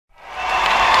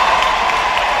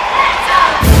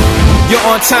You're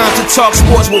on time to talk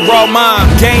sports with Raw Mind.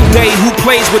 Game day, who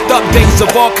plays with updates of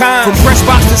all kinds. From press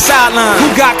box to sideline, who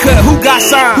got cut, who got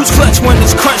signed, who's clutch when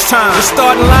it's crunch time. The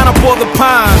starting lineup or the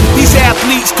pine. These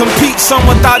athletes compete some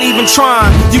without even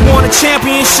trying. You want a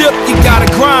championship, you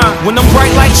gotta grind. When them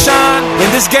bright lights shine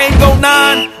and this game go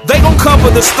 9, they gon'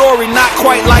 cover the story, not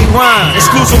quite like Ryan.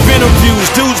 Exclusive interviews,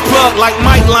 dudes plug like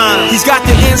Mike Line. He's got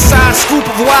the inside scoop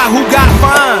of why, who got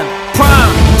fined.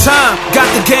 Prime time, got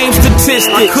the game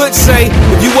statistics. I could say,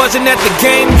 if you wasn't at the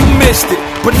game, you missed it.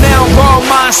 But now Raw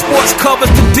Mind Sports covers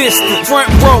the distance.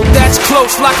 Front row, that's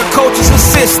close like a coach's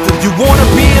assistant. You wanna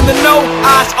be in the know?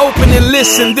 Eyes open and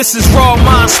listen. This is Raw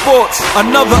Mind Sports,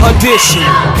 another edition.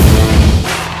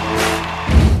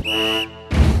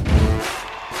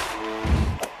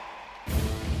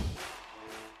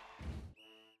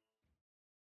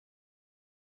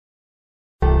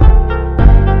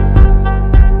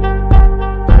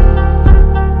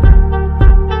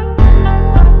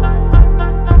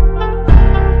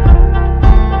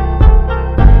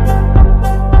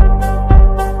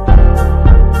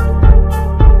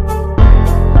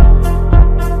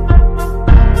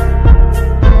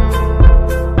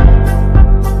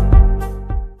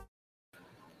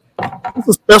 It's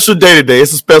a special day today.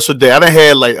 It's a special day. I done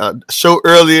had like a show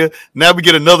earlier. Now we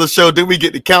get another show. Then we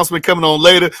get the councilman coming on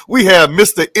later. We have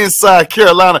Mr. Inside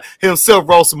Carolina himself,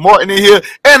 Ross Martin, in here.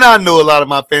 And I know a lot of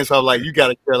my fans are like, you got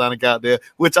a Carolina guy out there,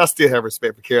 which I still have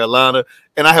respect for Carolina.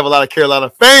 And I have a lot of Carolina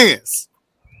fans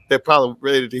that probably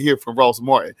ready to hear from Ross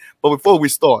Martin. But before we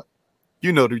start,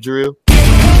 you know the drill.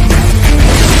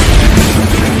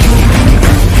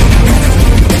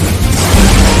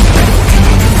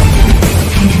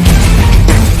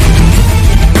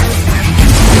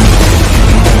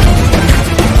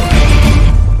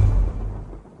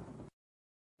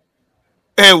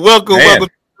 And welcome. You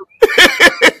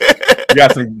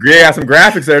got some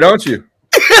graphics there, don't you?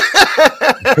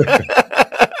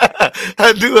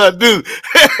 I do.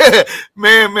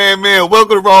 man.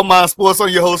 Welcome to Raw Mind Sports. I'm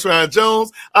your host, Ryan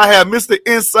Jones. I have Mr.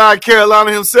 Inside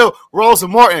Carolina himself, Ross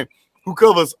Martin, who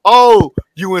covers all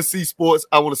UNC sports.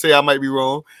 I want to say I might be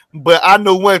wrong, but I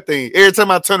know one thing. Every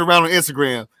time I turn around on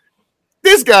Instagram,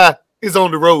 this guy is on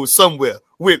the road somewhere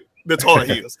with the Tar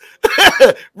Heels.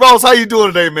 Ross, how you doing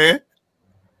today, man?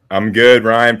 I'm good,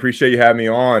 Ryan. Appreciate you having me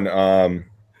on.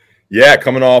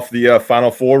 Coming off the Final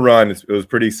Four run, it was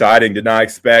pretty exciting. Did not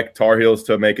expect Tar Heels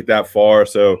to make it that far,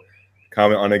 so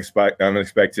kind of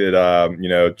unexpected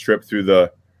trip through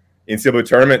the NCAA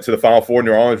tournament to the Final Four in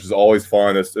New Orleans, which is always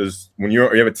fun. When you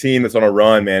have a team that's on a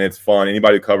run, man, it's fun.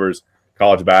 Anybody who covers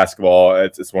college basketball,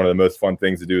 it's one of the most fun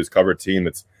things to do is cover a team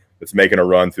that's making a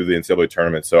run through the NCAA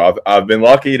tournament. So I've been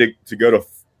lucky to go to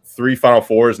 3 Final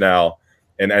Fours now.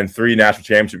 And 3 national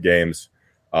championship games,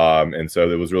 and so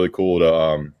it was really cool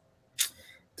to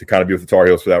kind of be with the Tar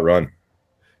Heels for that run.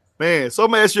 Man, so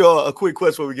I'm gonna ask you a quick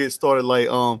question before we get started. Like,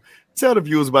 tell the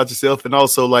viewers about yourself, and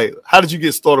also like, how did you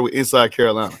get started with Inside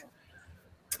Carolina?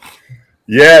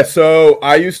 Yeah, so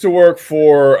I used to work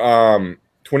for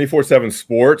 24/7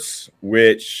 Sports,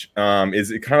 which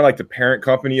is kind of like the parent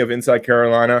company of Inside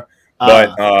Carolina,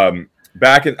 but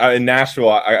back in Nashville,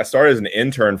 I started as an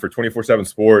intern for 24/7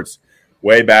 Sports.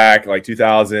 Way back, like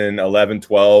 2011,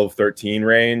 12, 13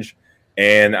 range.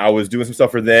 And I was doing some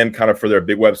stuff for them, kind of for their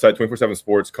big website. 24/7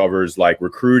 Sports covers like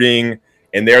recruiting.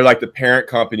 And they're like the parent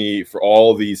company for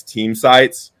all these team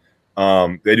sites.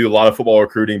 They do a lot of football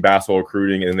recruiting, basketball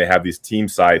recruiting. And then they have these team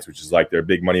sites, which is like their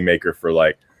big money maker for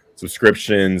like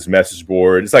subscriptions, message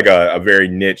board. It's like a very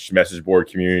niche message board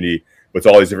community with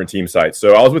all these different team sites.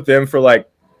 So I was with them for like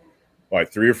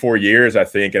 3 or 4 years, I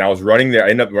think. And I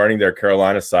ended up running their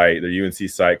Carolina site, their UNC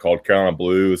site called Carolina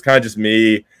Blue. It was kind of just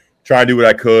me trying to do what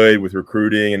I could with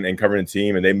recruiting and covering the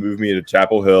team. And they moved me to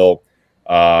Chapel Hill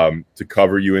to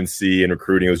cover UNC and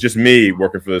recruiting. It was just me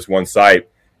working for this one site.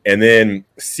 And then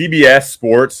CBS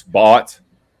Sports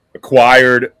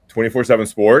acquired 24/7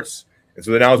 Sports. And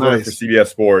so then I was working for CBS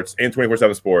Sports and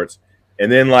 24/7 Sports. And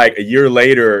then like a year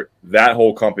later, that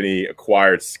whole company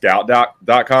acquired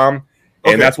Scout.com.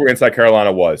 And that's where Inside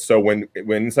Carolina was. So when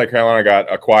Inside Carolina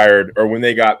got acquired, or when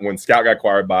Scout got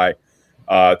acquired by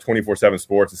 24/7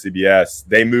 Sports and CBS,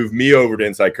 they moved me over to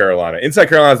Inside Carolina. Inside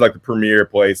Carolina is like the premier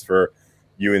place for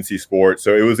UNC sports.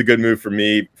 So it was a good move for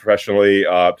me professionally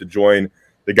to join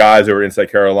the guys over at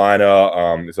Inside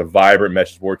Carolina. It's a vibrant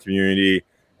message board community.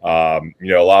 A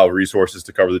lot of resources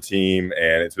to cover the team,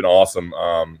 and it's been awesome.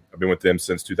 I've been with them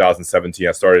since 2017.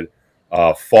 I started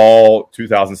fall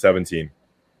 2017.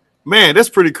 Man, that's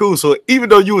pretty cool. So even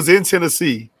though you was in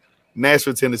Tennessee,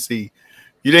 Nashville, Tennessee,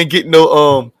 you didn't get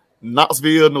no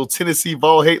Knoxville, no Tennessee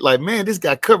ball hate. Like, man, this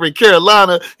guy covering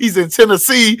Carolina. He's in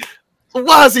Tennessee.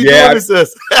 Why is he doing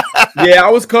this? Yeah, I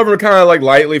was covering kind of like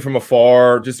lightly from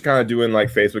afar, just kind of doing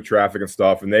like Facebook traffic and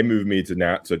stuff. And they moved me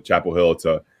to Chapel Hill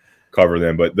to cover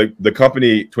them. But the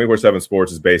company 24/7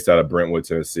 Sports is based out of Brentwood,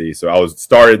 Tennessee. So I was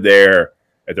started there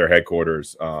at their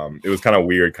headquarters. It was kind of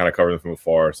weird, kind of covering them from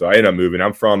afar. So I ended up moving.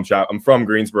 I'm from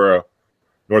Greensboro,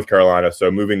 North Carolina.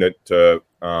 So moving to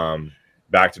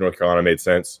back to North Carolina made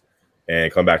sense,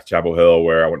 and come back to Chapel Hill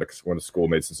where I went to school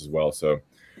made sense as well. So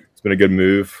it's been a good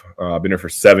move. I've been here for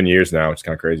 7 years now, which is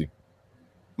kind of crazy.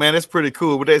 Man, that's pretty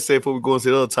cool. What they say before we go into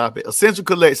the other topic. Essential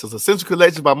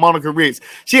Collections by Monica Riggs.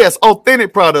 She has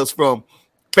authentic products from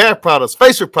bath products,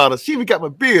 facial products. She even got my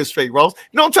beard straight, Ross.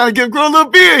 You know I'm trying to grow a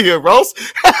little beard here, Ross.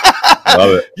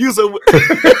 Love it. Use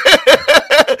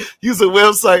a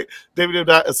website,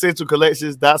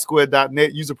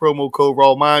 www.essentialcollections.square.net. Use a promo code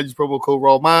RAWMIND. Use promo code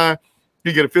RAWMIND.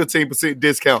 You get a 15%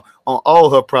 discount on all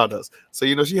her products. So,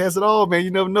 she has it all, man. You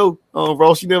never know,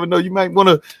 Ross. You never know. You might want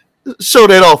to show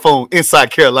that off on Inside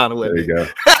Carolina with me. There you go.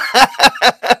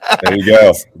 There you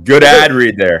go. Good ad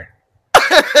read there.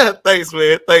 Thanks,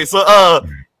 man. Thanks. So,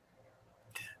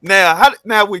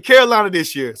 now with Carolina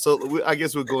this year, so I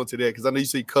guess we'll go into that because I know you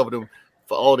say you covered them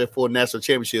for all their 4 national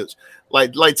championships.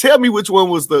 Like, tell me which one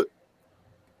was the.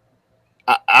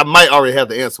 I might already have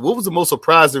the answer. What was the most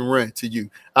surprising run to you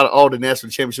out of all the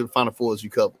national championship Final Fours you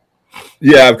covered?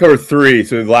 Yeah, I've covered 3.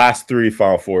 So the last 3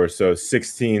 Final Fours. So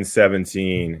 16,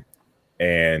 17,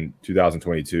 and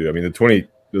 2022. I mean, the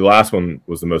last one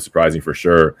was the most surprising for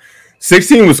sure.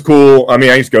 16 was cool. I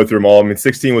mean, I just go through them all. I mean,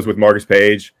 16 was with Marcus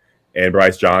Page and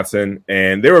Bryce Johnson,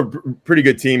 and they were a pretty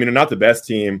good team. Not the best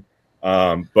team,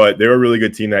 but they were a really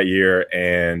good team that year.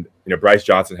 And Bryce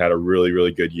Johnson had a really,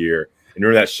 really good year. And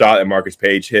remember that shot that Marcus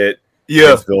Page hit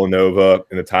against Villanova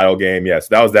in the title game? Yes,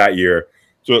 that was that year.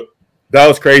 So that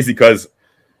was crazy because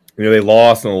they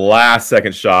lost in the last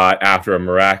second shot after a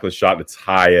miraculous shot to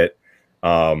tie it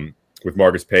with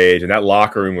Marcus Page, and that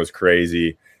locker room was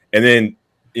crazy. And then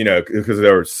because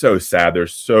they were so sad, they're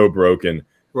so broken.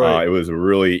 Right. It was a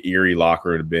really eerie locker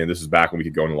room to be in. This is back when we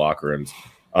could go into locker rooms.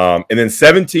 And then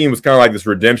 17 was kind of like this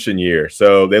redemption year.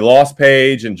 So they lost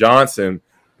Page and Johnson.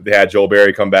 They had Joel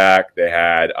Berry come back. They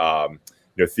had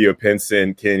Theo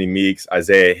Pinson, Kenny Meeks,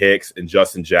 Isaiah Hicks, and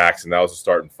Justin Jackson. That was the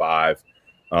starting 5.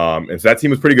 And so that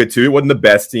team was pretty good too. It wasn't the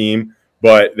best team,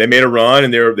 but they made a run,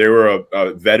 and they were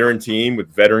a veteran team with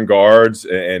veteran guards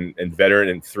and veteran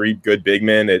and 3 good big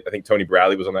men. I think Tony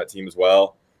Bradley was on that team as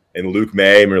well, and Luke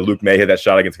May. Remember Luke May hit that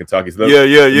shot against Kentucky. So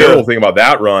the whole thing about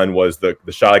that run was the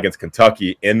shot against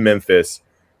Kentucky in Memphis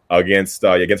against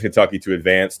Kentucky to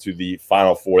advance to the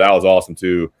Final Four. That was awesome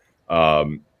too.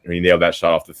 He nailed that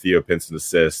shot off the Theo Pinson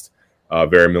assist.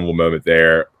 Very memorable moment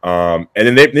there. And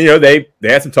then they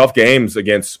had some tough games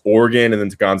against Oregon and then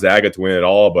to Gonzaga to win it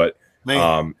all, but they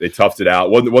toughed it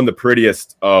out. Wasn't the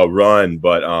prettiest run,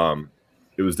 but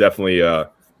it was definitely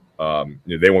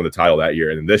they won the title that year.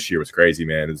 And then this year was crazy,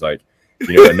 man. It's like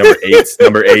a number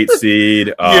 8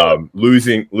 seed,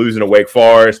 losing to Wake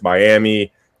Forest,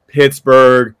 Miami,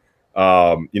 Pittsburgh.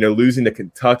 Losing to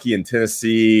Kentucky and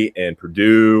Tennessee and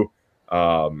Purdue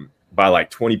by like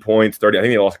 20 points, 30. I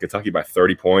think they lost to Kentucky by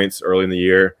 30 points early in the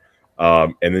year.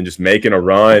 And then just making a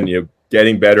run,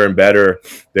 getting better and better.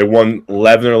 They won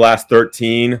 11 of the last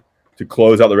 13 to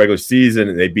close out the regular season,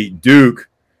 and they beat Duke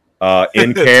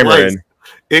in Cameron.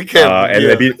 And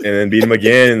then beat them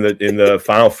again in the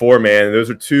Final Four, man. And those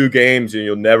are 2 games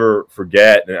you'll never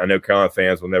forget. And I know Carolina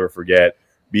fans will never forget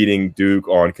beating Duke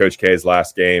on Coach K's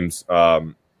last games. That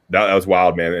was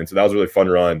wild, man. And so that was a really fun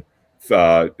run.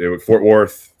 They were Fort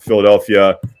Worth,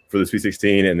 Philadelphia for the Sweet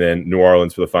 16, and then New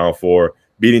Orleans for the Final Four.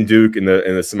 Beating Duke in the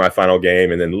semifinal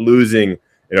game, and then losing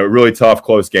a really tough,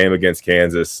 close game against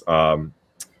Kansas.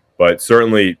 But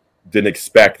certainly didn't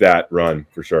expect that run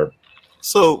for sure.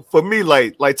 So for me,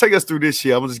 like take us through this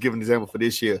year. I'm just giving an example for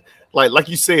this year. Like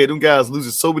you said, them guys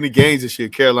losing so many games this year.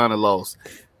 Carolina lost.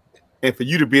 And for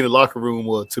you to be in the locker room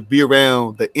or to be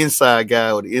around the inside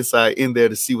guy or the inside in there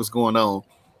to see what's going on,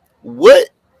 what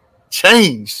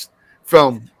changed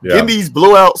from getting these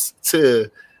blowouts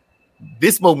to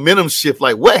this momentum shift?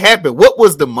 Like, what happened? What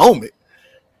was the moment?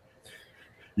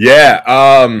 Yeah,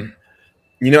 I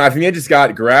think they just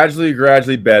got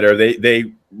gradually better.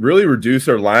 They really reduced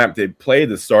their lineup. They played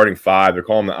the starting 5. They're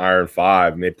calling them the Iron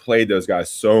 5, and they played those guys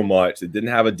so much. They didn't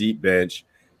have a deep bench.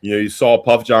 You saw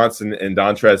Puff Johnson and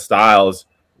Dontrez Styles,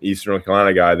 Eastern North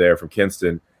Carolina guy there from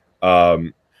Kinston.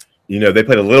 They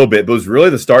played a little bit, but it was really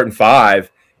the starting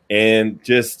 5. And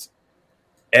just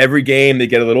every game they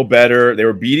get a little better. They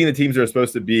were beating the teams they were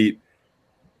supposed to beat,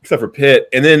 except for Pitt.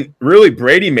 And then really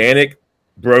Brady Manick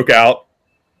broke out.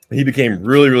 He became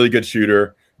really, really good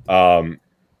shooter.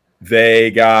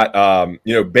 They got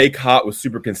Baycott was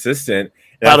super consistent.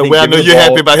 By the way, I know you're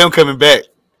happy about him coming back.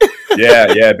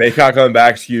 yeah, Baycott coming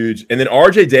back is huge. And then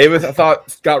RJ Davis, I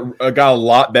thought got a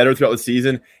lot better throughout the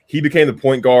season. He became the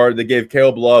point guard. They gave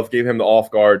Caleb Love, gave him the off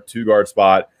guard, 2-guard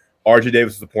spot. RJ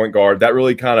Davis was the point guard. That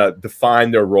really kind of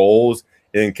defined their roles.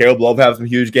 And Caleb Love had some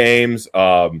huge games.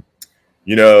 Baycott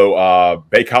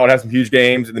had some huge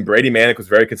games. And then Brady Manick was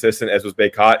very consistent, as was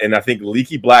Baycott. And I think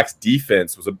Leaky Black's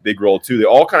defense was a big role too. They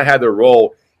all kind of had their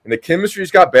role. And the chemistry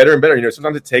just got better and better.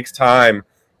 Sometimes it takes time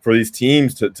for these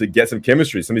teams to get some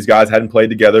chemistry. Some of these guys hadn't played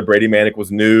together. Brady Manick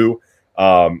was new.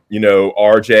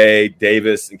 RJ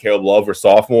Davis and Caleb Love were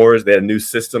sophomores. They had a new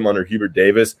system under Hubert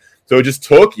Davis. So it just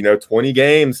took, 20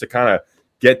 games to kind of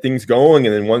get things going.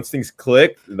 And then once things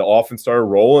clicked, the offense started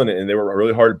rolling and they were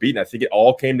really hard to beat. And I think it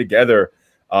all came together.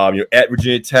 At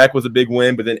Virginia Tech was a big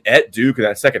win, but then at Duke in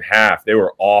that second half, they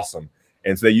were awesome.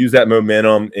 And so they used that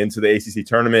momentum into the ACC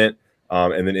tournament.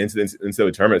 And then into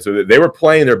the tournament. So they were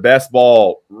playing their best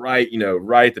ball right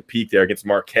at the peak there against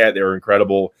Marquette. They were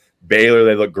incredible. Baylor,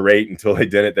 they looked great until they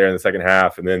didn't there in the second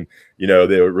half. And then,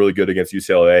 they were really good against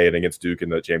UCLA and against Duke in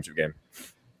the championship game.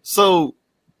 So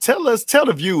tell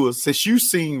the viewers, since you've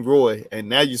seen Roy and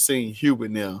now you're seeing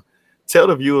Hubert now, tell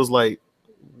the viewers,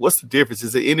 what's the difference?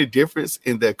 Is there any difference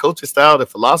in their coaching style, their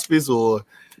philosophies, or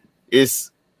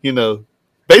it's,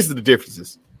 basically the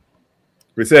differences?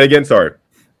 We say it again, sorry.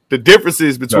 The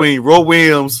differences between Roy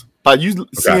Williams,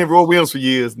 seeing Roy Williams for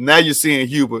years, now you're seeing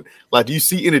Hubert. Do you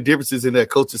see any differences in their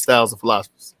coaching styles and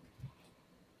philosophies?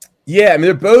 Yeah,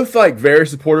 they're both very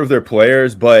supportive of their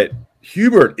players, but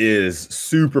Hubert is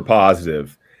super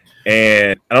positive.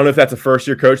 And I don't know if that's a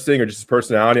first-year coach thing or just his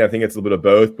personality. I think it's a little bit of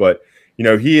both. But,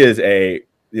 he is a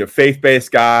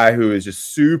faith-based guy who is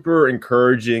just super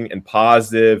encouraging and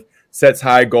positive, sets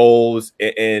high goals,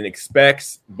 and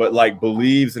expects but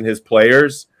believes in his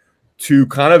players to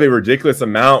kind of a ridiculous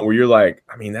amount where you're like,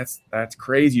 that's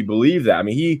crazy. You believe that.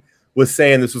 He was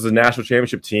saying this was a national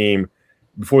championship team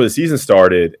before the season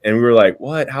started. And we were like,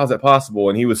 what? How's that possible?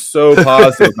 And he was so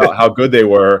positive about how good they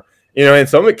were, and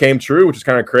some of it came true, which is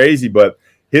kind of crazy. But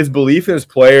his belief in his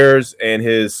players and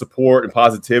his support and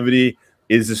positivity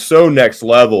is just so next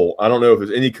level. I don't know if there's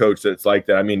any coach that's like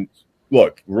that.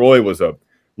 Look, Roy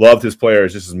loved his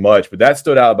players just as much, but that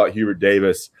stood out about Hubert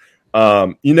Davis.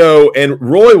 And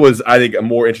Roy was, I think, a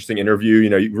more interesting interview.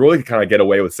 Roy could kind of get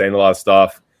away with saying a lot of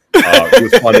stuff.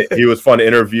 He was fun to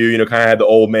interview, kind of had the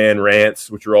old man rants,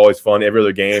 which are always fun. Every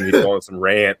other game, he'd go on some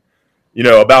rant,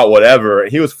 about whatever.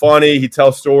 He was funny. He'd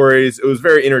tell stories. It was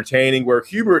very entertaining, where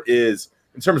Hubert is,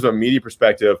 in terms of a media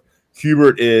perspective,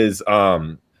 Hubert is,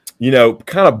 kind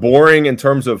of boring in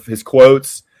terms of his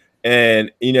quotes.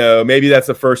 And, maybe that's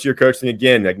a first-year coach thing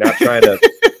again, not trying to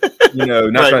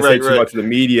trying to say too much of the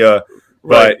media,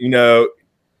 but,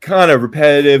 kind of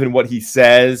repetitive in what he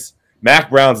says. Mac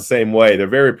Brown's the same way. They're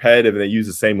very repetitive and they use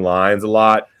the same lines a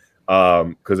lot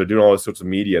because they're doing all those sorts of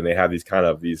media and they have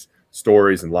these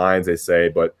stories and lines they say.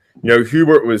 But,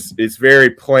 Hubert it's very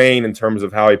plain in terms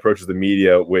of how he approaches the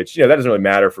media, which, that doesn't really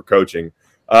matter for coaching.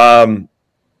 I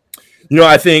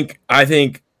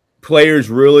think players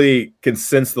really can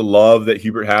sense the love that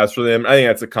Hubert has for them. I think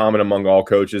that's a common among all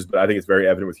coaches, but I think it's very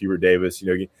evident with Hubert Davis.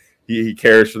 He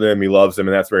cares for them, he loves them,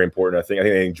 and that's very important. I think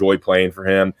they enjoy playing for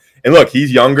him. And look,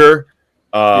 he's younger.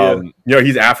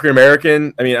 He's African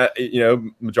American.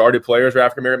 Majority of players are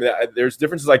African American. There's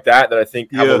differences like that I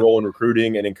think have a role in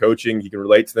recruiting and in coaching. He can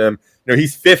relate to them.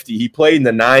 He's 50. He played in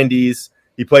the 90s.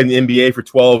 He played in the NBA for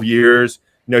 12 years.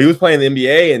 He was playing in the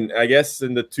NBA and I guess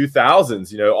in the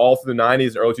 2000s, all through the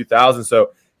 90s, early 2000s.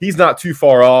 So he's not too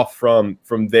far off from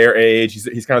their age.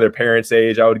 He's kind of their parents'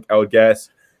 age, I would guess.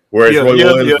 Whereas Roy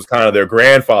Williams was kind of their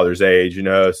grandfather's age,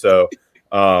 So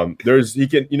there's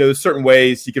certain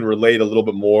ways he can relate a little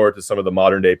bit more to some of the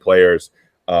modern day players.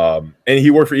 And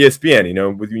he worked for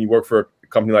ESPN. When you work for a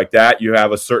company like that, you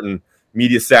have a certain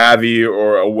media savvy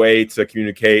or a way to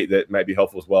communicate that might be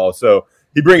helpful as well. So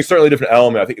he brings certainly a different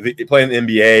element. I think playing in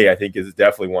the NBA, I think, is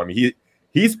definitely one.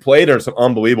 He's played under some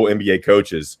unbelievable NBA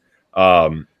coaches.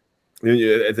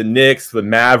 The Knicks, the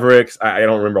Mavericks, I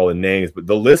don't remember all the names, but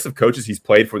the list of coaches he's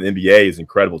played for the NBA is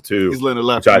incredible too. He's learned a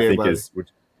lot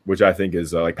which I think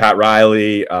is like Pat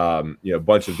Riley, a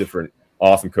bunch of different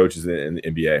awesome coaches in the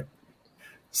NBA.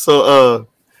 So,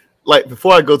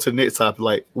 before I go to the next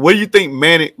topic, where do you think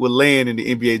Manick would land in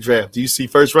the NBA draft? Do you see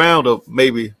first round or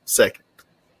maybe second?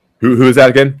 Who is that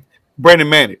again? Brandon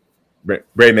Manick. Brandon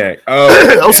Manick.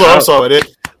 Oh, I'm sorry.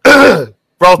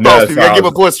 Raw thoughts. You gotta get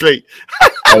my point straight.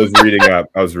 I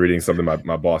was reading something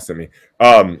my boss sent me.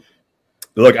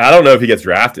 Look, I don't know if he gets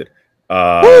drafted.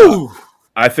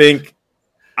 I think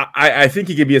I think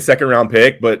he could be a second-round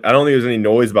pick, but I don't think there's any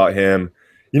noise about him.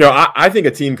 I think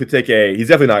a team could take he's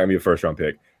definitely not going to be a first-round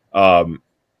pick.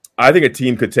 I think a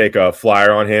team could take a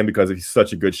flyer on him because he's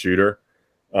such a good shooter.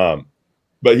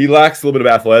 But he lacks a little bit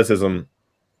of athleticism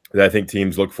that I think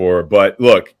teams look for. But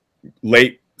look,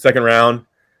 late second round,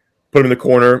 put him in the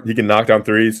corner. He can knock down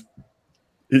threes.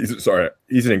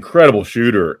 He's an incredible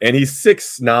shooter. And he's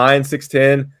 6'9",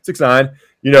 6'10",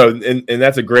 6'9", and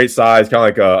that's a great size, kind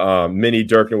of like a mini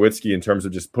Dirk Nowitzki in terms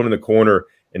of just put him in the corner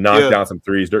and knock down some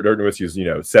threes. Dirk Nowitzki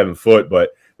is, 7 foot,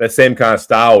 but that same kind of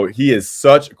style. He is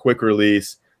such a quick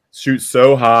release, shoots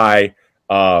so high.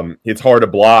 It's hard to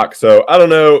block. So I don't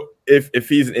know if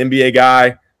he's an NBA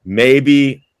guy,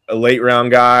 maybe a late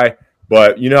round guy,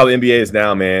 but you know how the NBA is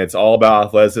now, man. It's all about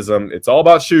athleticism. It's all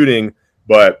about shooting,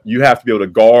 but you have to be able to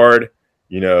guard,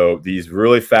 these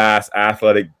really fast,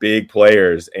 athletic, big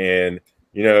players. And,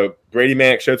 Brady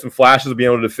Manek showed some flashes of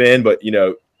being able to defend, but,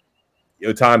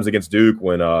 times against Duke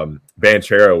when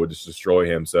Banchero would just destroy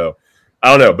him. So I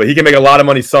don't know, but he can make a lot of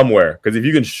money somewhere because if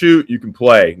you can shoot, you can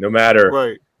play no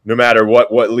matter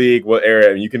what league, what area.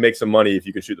 I mean, you can make some money if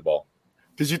you can shoot the ball.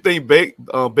 Did you think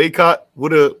Bacot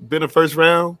would have been a first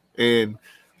round? And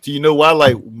do you know why?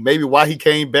 Like maybe why he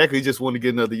came back? He just wanted to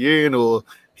get another year in, or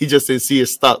he just didn't see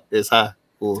his stock as high?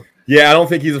 Yeah, I don't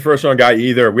think he's a first round guy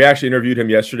either. We actually interviewed him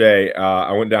yesterday.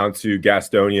 I went down to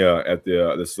Gastonia at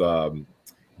this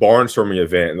barnstorming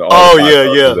event.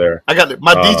 There. I got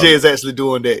my DJ is actually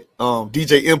doing that.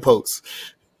 DJ Impulse.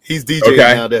 He's DJing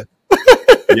now there.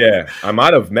 Yeah, I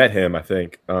might have met him. I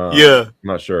think. I'm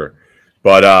not sure,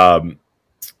 but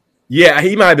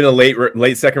he might have been a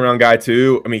late second round guy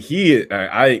too. I mean, he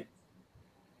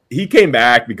came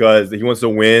back because he wants to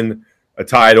win a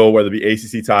title, whether it be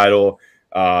ACC title,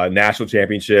 national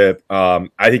championship.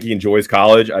 I think he enjoys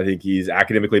college. I think he's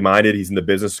academically minded. He's in the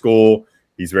business school.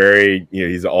 He's very,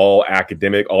 he's all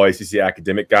academic, all ACC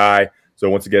academic guy. So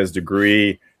once he gets his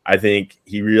degree, I think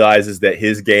he realizes that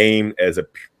his game as a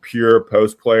pure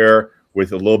post player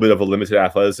with a little bit of a limited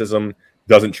athleticism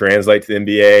doesn't translate to the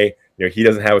NBA. He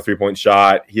doesn't have a 3-point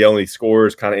shot. He only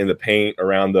scores kind of in the paint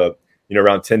around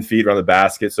around 10 feet around the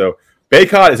basket. So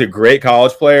Bacot is a great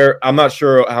college player. I'm not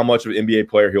sure how much of an NBA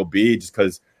player he'll be just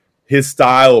because his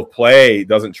style of play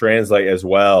doesn't translate as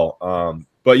well.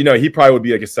 But, he probably would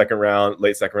be like a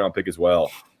late second round pick as well.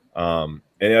 And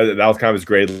that was kind of his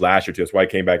grade last year, too. That's why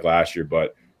he came back last year.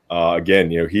 But,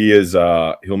 again,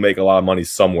 he'll make a lot of money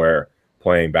somewhere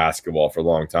playing basketball for a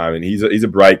long time. And he's a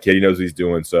bright kid. He knows what he's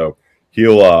doing. So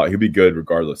he'll be good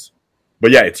regardless. But,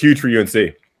 yeah, it's huge for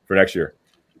UNC for next year.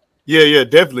 Yeah,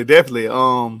 definitely.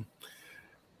 The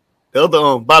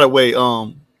other, by the way,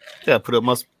 put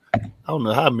up I don't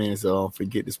know how many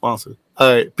forget the sponsor.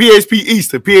 All right, PHP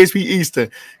Eastern. Give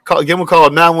them a call,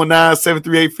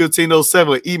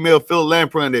 919-738-1507. Email Phil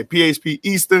Lampron at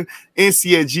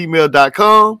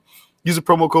phpeasternc@gmail.com. Use the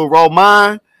promo code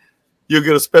RAWMIND. You'll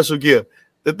get a special gift.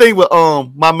 The thing with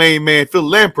my main man, Phil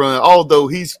Lampron, although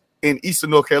he's in Eastern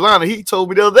North Carolina, he told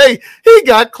me the other day he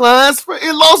got clients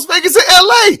in Las Vegas and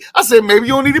LA. I said, maybe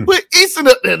you don't need to put Eastern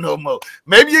up there no more.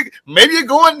 Maybe you're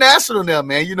going national now,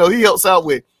 man. He helps out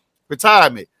with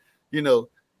retirement,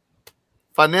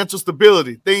 financial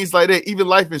stability, things like that, even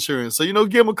life insurance. So,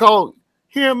 give him a call,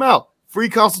 hear him out. Free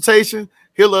consultation.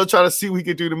 He'll try to see what he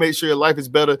can do to make sure your life is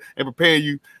better and preparing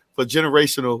you for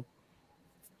generational,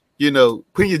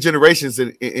 putting your generations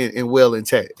in well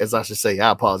intact, as I should say.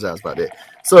 I apologize about that.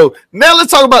 So now let's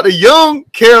talk about the young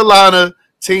Carolina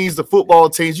teams, the football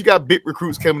teams. You got big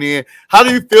recruits coming in. How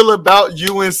do you feel about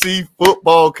UNC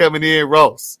football coming in,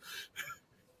 Ross?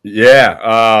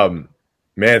 Yeah,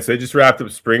 man. So they just wrapped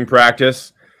up spring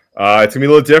practice. It's gonna be a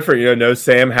little different, no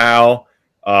Sam Howell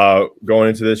going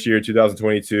into this year,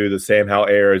 2022. The Sam Howell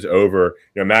era is over.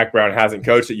 Mack Brown hasn't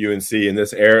coached at UNC in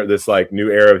this era, this new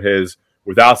era of his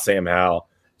without Sam Howell.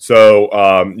 So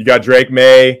you got Drake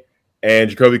May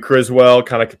and Jacoby Criswell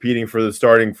kind of competing for the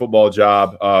starting quarterback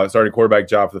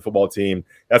job for the football team.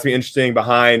 That's gonna be interesting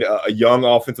behind a young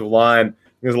offensive line.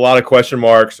 There's a lot of question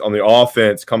marks on the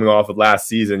offense coming off of last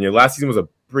season. Last season was a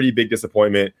pretty big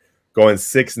disappointment, going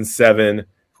 6-7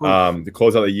 to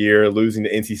close out the year, losing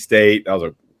to NC State. That was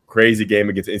a crazy game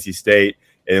against NC State,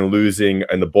 and losing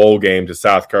in the bowl game to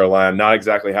South Carolina. Not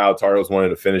exactly how Tar Heels wanted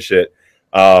to finish it.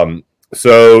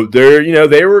 So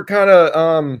they were kind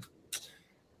of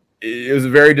it was a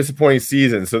very disappointing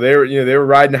season. So they were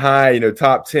riding high,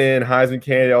 top 10 Heisman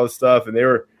candidate, all this stuff, and they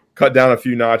were cut down a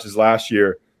few notches last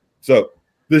year. So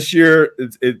this year,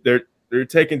 they're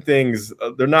taking things.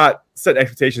 They're not setting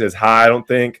expectations as high. I don't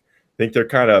think. I think they're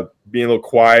kind of being a little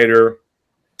quieter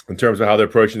in terms of how they're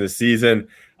approaching the season.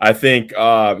 I think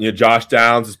Josh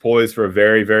Downs is poised for a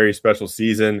very, very special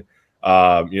season.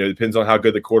 It depends on how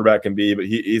good the quarterback can be, but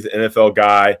he's an NFL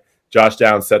guy. Josh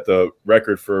Downs set the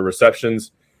record for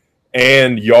receptions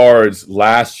and yards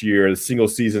last year, the single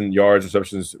season yards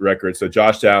receptions record. So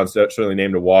Josh Downs certainly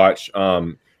named to watch.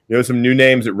 Some new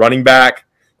names at running back,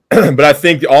 but I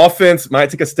think the offense might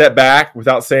take a step back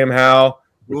without Sam Howell,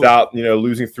 without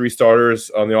losing 3 starters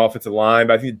on the offensive line.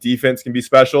 But I think the defense can be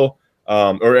special,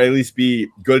 or at least be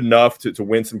good enough to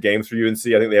win some games for UNC.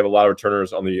 I think they have a lot of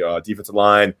returners on the defensive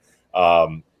line.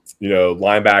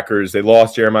 Linebackers. They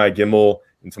lost Jeremiah Gimmel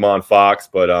and Tamon Fox,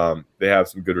 but they have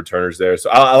some good returners there. So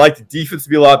I like the defense to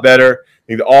be a lot better. I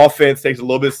think the offense takes a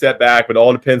little bit of step back, but it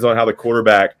all depends on how the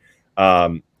quarterback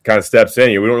kind of steps in.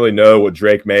 We don't really know what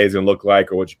Drake May is going to look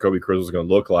like or what Jacoby Crizzle is going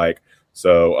to look like.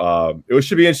 So it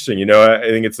should be interesting. I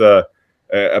think it's a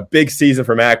big season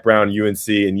for Mack Brown, UNC,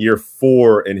 in year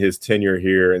 4 in his tenure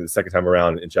here in the second time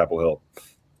around in Chapel Hill.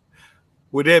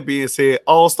 With that being said,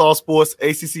 All Star Sports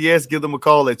ACCS, give them a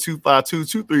call at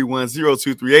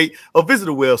 252-231-0238 or visit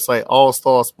the website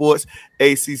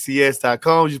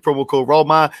allstarsportsaccs.com. Use promo code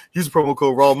RAWMIND. Use the promo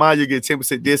code RAWMIND. You'll get a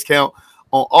 10% discount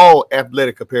on all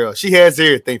athletic apparel. She has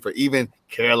everything for even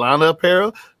Carolina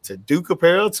apparel to Duke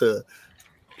apparel to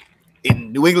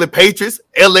in New England Patriots,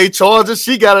 LA Chargers.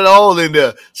 She got it all in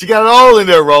there.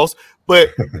 Ross.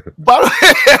 But by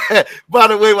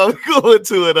the way, while we go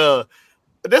into it,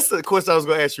 that's the question I was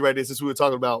going to ask you right there since we were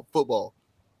talking about football.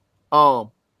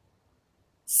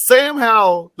 Sam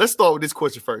Howell, let's start with this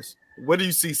question first. Where do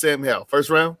you see Sam Howell? First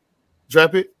round?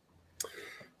 Draft pick?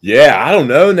 Yeah, I don't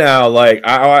know now. Like,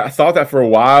 I thought that for a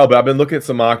while, but I've been looking at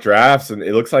some mock drafts, and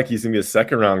it looks like he's going to be a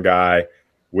second-round guy,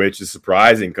 which is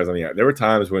surprising because, there were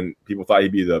times when people thought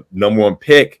he'd be the number 1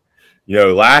 pick,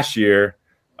 last year.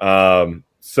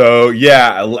 So,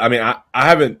 yeah, I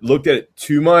haven't looked at it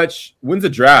too much. When's the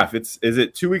draft? Is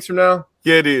it 2 weeks from now?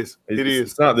 Yeah, it is.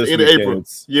 It's not this in weekend. April.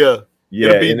 Yeah,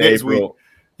 it'll be in next April. Week.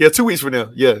 Yeah, 2 weeks from now.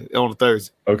 Yeah, on a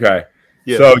Thursday. Okay.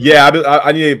 Yeah. So, yeah,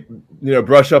 I need to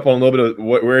brush up on a little bit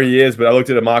of where he is, but I looked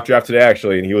at a mock draft today,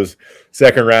 actually, and he was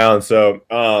second round. So,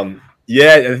 I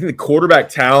think the quarterback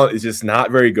talent is just not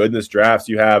very good in this draft.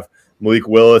 So you have Malik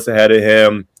Willis ahead of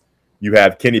him. You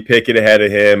have Kenny Pickett ahead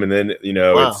of him, and then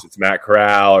it's Matt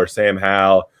Corral or Sam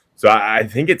Howell. So I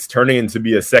think it's turning into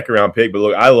be a second-round pick. But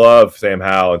look, I love Sam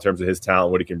Howell in terms of his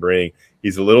talent, what he can bring.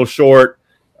 He's a little short,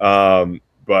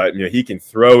 but he can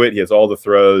throw it. He has all the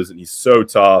throws, and he's so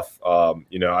tough.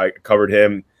 I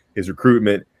covered his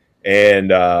recruitment,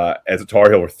 and as a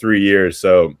Tar Heel for 3 years.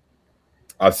 So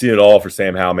I've seen it all for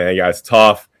Sam Howell, man. The guy's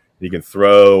tough. He can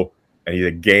throw. And he's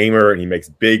a gamer, and he makes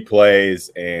big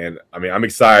plays. And, I'm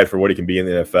excited for what he can be in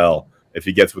the NFL if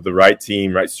he gets with the right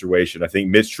team, right situation. I think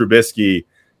Mitch Trubisky,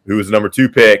 who was the number 2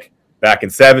 pick back in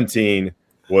 2017,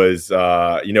 was,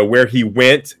 where he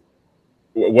went,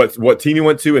 what team he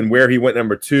went to and where he went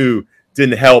number 2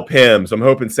 didn't help him. So I'm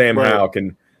hoping Sam Howell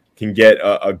can get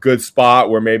a good spot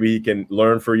where maybe he can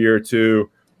learn for a year or two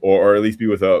or at least be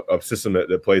with a system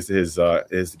that plays to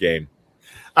his game.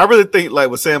 I really think,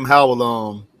 like, with Sam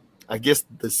Howell, I guess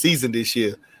the season this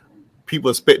year, people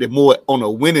expected more on a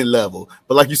winning level.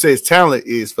 But like you say, his talent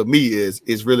is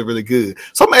really, really good.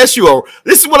 So I'm going to ask you,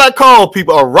 this is what I call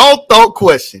people a raw thought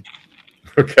question.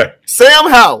 Okay.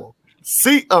 Sam Howell,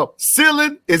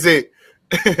 ceiling is it?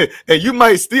 And you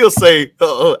might still say,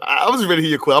 I was ready to hear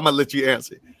your question. I'm going to let you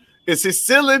answer. Is his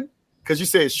ceiling, because you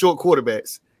said short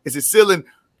quarterbacks, is his ceiling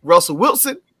Russell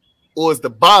Wilson or is the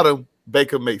bottom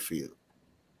Baker Mayfield?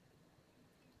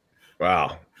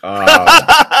 Wow.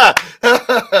 I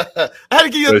had to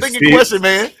give you a thinking question,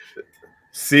 man.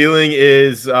 Ceiling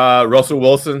is Russell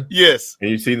Wilson. Yes. And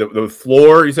you see the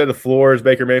floor. You said the floor is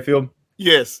Baker Mayfield.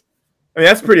 Yes.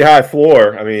 That's a pretty high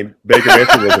floor. Baker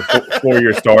Mayfield was a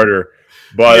 4-year starter,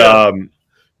 but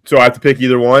so I have to pick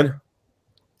either one.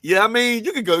 Yeah,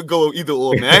 you could go either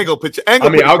or, man. I ain't gonna put you.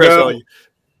 I'll go. On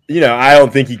you. I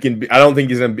don't think he can be. I don't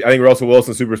think he's gonna be. I think Russell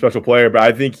Wilson's a super special player, but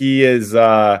I think he is.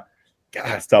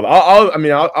 God, it's tough. I'll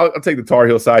take the Tar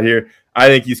Heel side here. I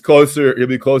think he's closer. He'll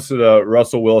be closer to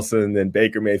Russell Wilson than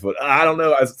Baker Mayfield. I don't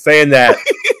know. I was saying that.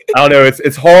 I don't know.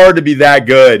 It's hard to be that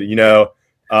good,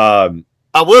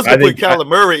 I was going to put Kyler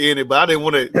Murray in it, but I didn't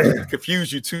want to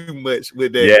confuse you too much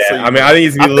with that. Yeah, so I think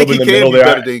he's going to be a little bit in the middle there.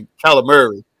 Better than Kyler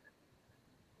Murray.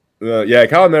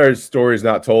 Kyler Murray's story is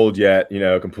not told yet,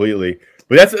 completely.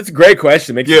 But that's a great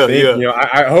question. Makes you think.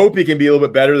 I hope he can be a little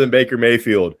bit better than Baker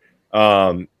Mayfield.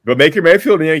 But Baker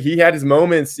Mayfield, he had his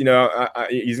moments. He's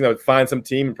going to find some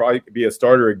team and probably be a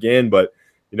starter again. But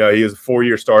he was a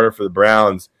 4-year starter for the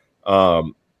Browns.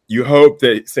 You hope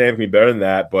that Sam can be better than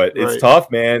that, but it's tough,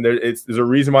 man. There's a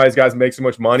reason why these guys make so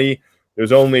much money.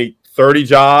 There's only 30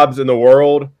 jobs in the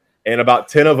world, and about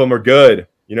 10 of them are good.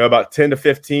 About 10 to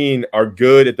 15 are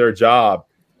good at their job.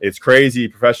 It's crazy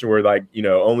profession where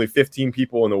only 15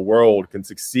 people in the world can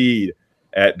succeed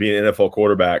at being an NFL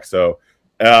quarterback. So,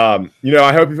 I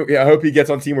hope he gets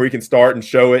on a team where he can start and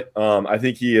show it. I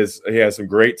think he has some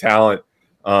great talent.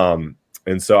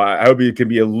 And so I hope he can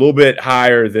be a little bit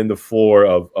higher than the floor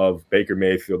of Baker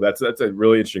Mayfield. That's a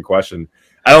really interesting question.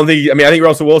 I think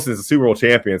Russell Wilson is a Super Bowl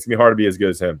champion. It's going to be hard to be as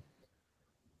good as him.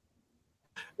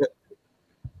 I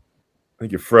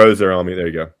think you froze there on me. There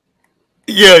you go.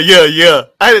 Yeah.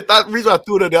 The reason I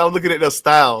threw it there, I was looking at their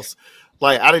styles.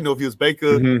 Like, I didn't know if he was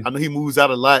Baker. Mm-hmm. I know he moves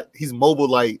out a lot. He's mobile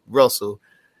like Russell.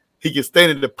 He can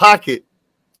stand in the pocket.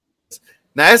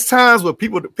 Now, it's times where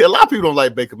a lot of people don't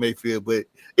like Baker Mayfield, but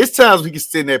it's times we can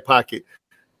stand in that pocket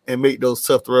and make those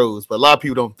tough throws. But a lot of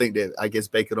people don't think that. I guess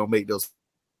Baker don't make those.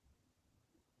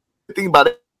 Think about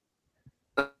it.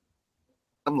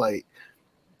 I'm like,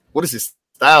 what is his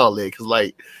style like?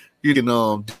 Because you can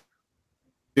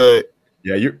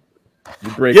yeah, you're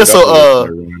breaking. Yeah, so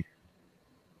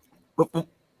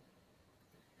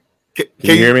can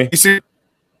you hear me? You see?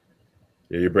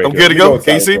 Yeah, you're breaking. I'm good to go.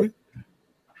 Can you see me?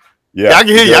 Yeah, I can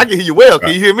hear you. I can hear you well.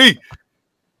 Can you hear me?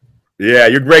 Yeah,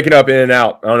 you're breaking up in and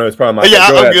out. I don't know. It's probably my. Yeah,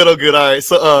 I'm good. I'm good. All right.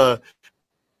 So,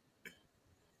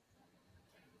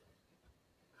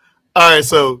 all right.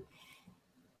 So,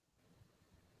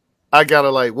 I got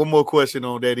one more question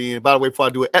on that end. By the way, before I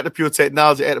do it, at the Pure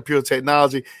Technology,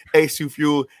 H2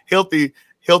 Fuel, healthy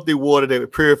water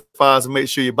that purifies and makes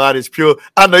sure your body is pure.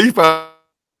 I know you probably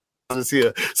is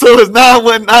here. So it's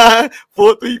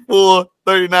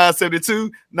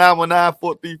 919-434-3972,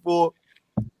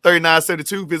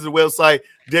 919-434-3972. Visit the website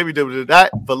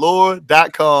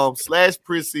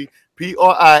www.valor.com/Prissy, Prissy,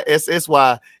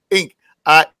 Inc.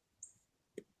 I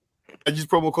use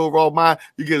promo code RAWMIND.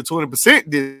 You get a 20%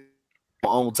 discount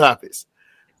on topics.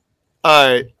 All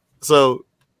right. So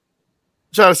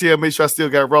trying to see make sure I still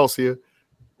got Ross here.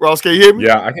 Ross, can you hear me?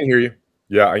 Yeah, I can hear you.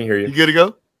 Yeah, I can hear you. You good to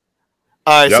go?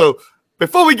 All right. Yep. So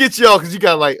before we get y'all, because you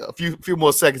got a few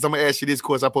more seconds, I'm gonna ask you this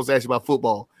question. I'm supposed to ask you about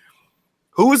football.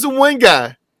 Who is the one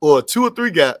guy or two or three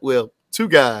guys? Well, two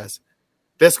guys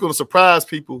that's gonna surprise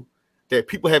people that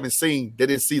people haven't seen, they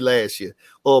didn't see last year,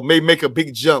 or may make a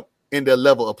big jump in their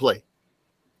level of play?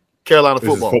 Carolina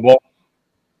football.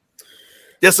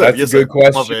 Yes, sir. That's a good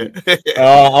question.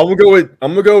 I'm gonna go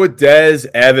with Dez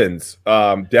Evans.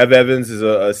 Dev Evans is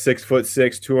a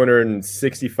 6'6",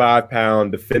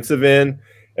 265-pound defensive end,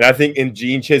 and I think in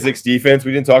Gene Chizik's defense,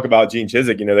 we didn't talk about Gene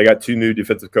Chizik. They got two new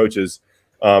defensive coaches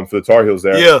for the Tar Heels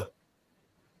there. Yeah,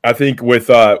 I think with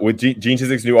Gene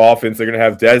Chizik's new offense, they're gonna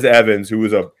have Dez Evans, who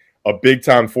was a big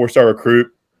time 4-star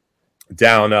recruit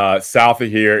down south of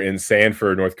here in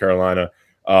Sanford, North Carolina.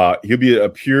 He'll be a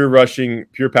pure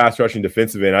pass rushing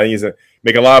defensive end. I think he's going to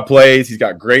make a lot of plays. He's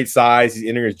got great size. He's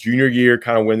entering his junior year,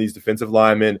 kind of when these defensive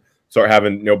linemen start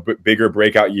having bigger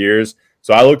breakout years.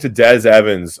 So I look to Dez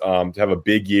Evans to have a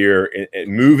big year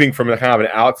and moving from kind of an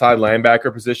outside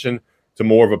linebacker position to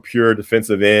more of a pure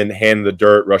defensive end, hand in the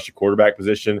dirt, rush the quarterback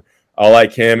position. I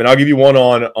like him, and I'll give you one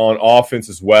on offense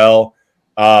as well.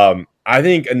 I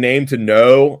think a name to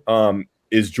know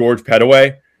is George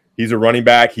Pettaway. He's a running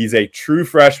back. He's a true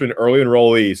freshman, early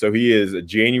enrollee. So he is a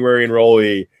January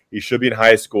enrollee. He should be in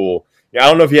high school. I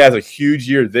don't know if he has a huge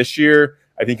year this year.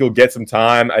 I think he'll get some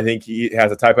time. I think he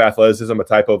has a type of athleticism, a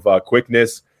type of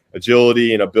quickness,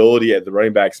 agility, and ability at the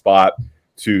running back spot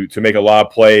to make a lot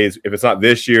of plays. If it's not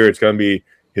this year, it's going to be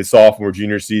his sophomore,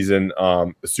 junior season. A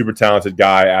super talented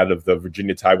guy out of the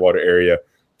Virginia Tidewater area,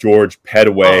 George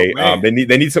Pettaway.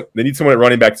 They need someone at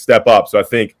running back to step up. So I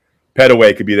think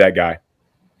Pettaway could be that guy.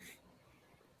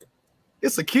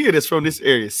 It's a kid that's from this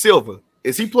area, Silver.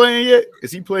 Is he playing yet?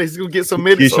 Is he playing? He's going to get some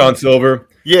minutes. Keyshawn Silver.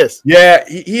 Yes. Yeah,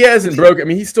 he hasn't broken. I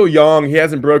mean, he's still young. He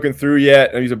hasn't broken through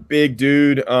yet. And he's a big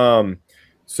dude.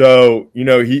 So,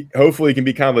 he hopefully can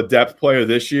be kind of a depth player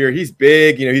this year. He's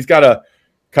big. He's got to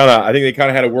I think they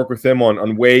kind of had to work with him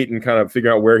on weight and kind of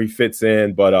figure out where he fits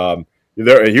in. But he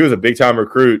was a big-time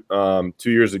recruit 2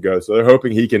 years ago. So they're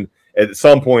hoping he can, at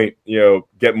some point,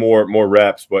 get more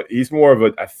reps, but he's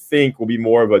I think will be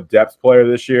more of a depth player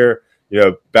this year,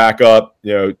 back up,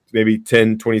 maybe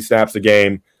 10, 20 snaps a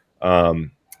game.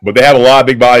 But they have a lot of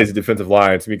big bodies at defensive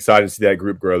line. So I'm excited to see that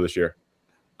group grow this year.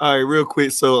 All right, real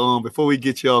quick. So before we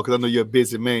get y'all, because I know you're a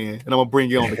busy man, and I'm going to bring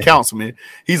you on the councilman.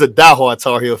 He's a diehard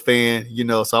Tar Heel fan,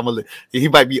 so he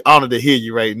might be honored to hear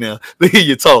you right now, to hear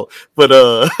you talk. But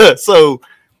so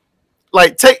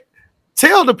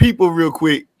tell the people real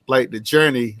quick, like the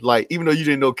journey, like even though you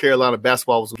didn't know Carolina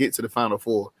basketball was going to get to the Final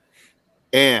Four,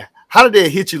 and how did that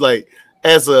hit you? Like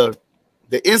as the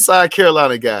inside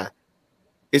Carolina guy,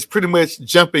 it's pretty much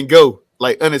jump and go,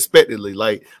 like unexpectedly.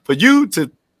 Like for you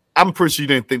to, I'm pretty sure you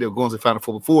didn't think they were going to the Final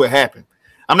Four before it happened.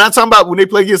 I'm not talking about when they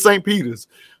play against St. Peter's.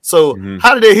 So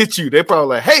how did they hit you? They're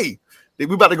probably like, hey, we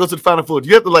about to go to the Final Four. Do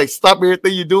you have to like stop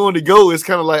everything you're doing to go? It's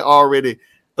kind of like already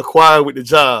acquired with the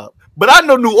job. But I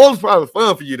know New Orleans probably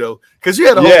fun for you though, because you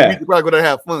had a whole week to probably go to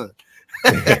have fun.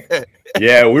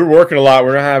 Yeah, we were working a lot.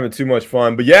 We're not having too much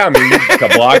fun. But yeah, I mean,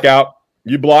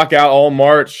 you block out all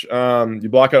March. You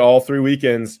block out all 3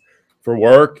 weekends for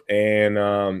work, and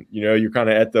you're kind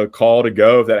of at the call to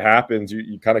go. If that happens,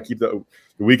 you kind of keep the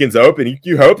weekends open.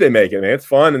 You hope they make it, man. It's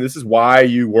fun, and this is why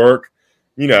you work,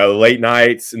 late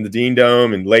nights in the Dean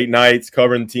Dome and late nights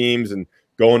covering teams and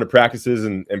going to practices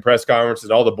and press conferences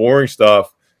and all the boring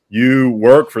stuff. You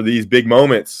work for these big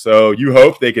moments, so you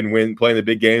hope they can win, playing the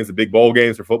big games, the big bowl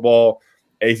games for football,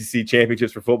 ACC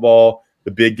championships for football,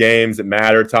 the big games that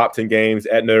matter, top 10 games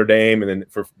at Notre Dame, and then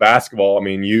for basketball, I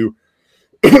mean, you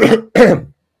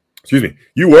excuse me,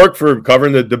 you work for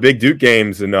covering the big Duke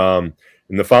games and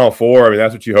in the Final Four. I mean,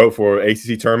 that's what you hope for.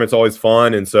 ACC tournament's always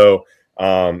fun, and so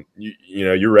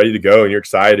you're ready to go and you're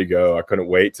excited to go. I couldn't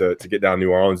wait to get down to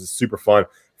New Orleans. It's super fun.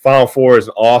 Final Four is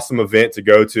an awesome event to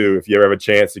go to if you ever have a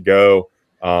chance to go.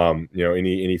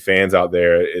 Any fans out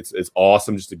there, it's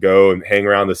awesome just to go and hang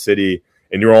around the city.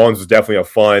 And New Orleans was definitely a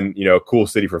fun, cool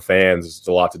city for fans. There's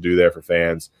a lot to do there for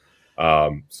fans.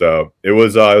 So it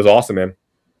was awesome, man.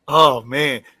 Oh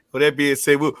man. With that being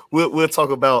said, we'll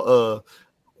talk about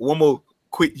one more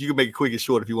quick. You can make it quick and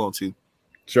short if you want to.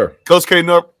 Sure. Coach K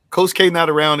not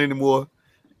around anymore,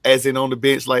 as in on the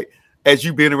bench. Like as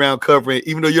you've been around covering,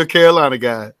 even though you're a Carolina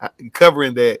guy,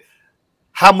 covering that,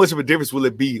 how much of a difference will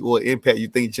it be or impact you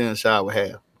think Jon Scheyer will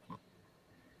have?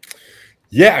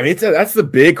 Yeah, I mean that's the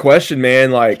big question,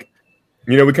 man. Like,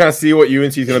 we kind of see what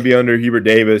UNC is going to be under Hubert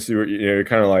Davis. You're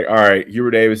kind of like, all right,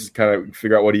 Hubert Davis is kind of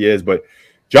figure out what he is, but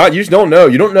John, you just don't know.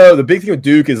 You don't know. The big thing with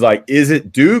Duke is like, is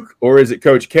it Duke or is it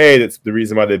Coach K that's the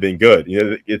reason why they've been good?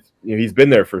 He's been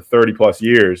there for 30 plus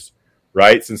years,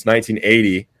 right? Since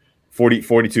 1980,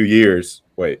 42 years.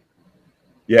 Wait,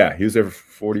 yeah, he was there for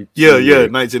 40. Yeah,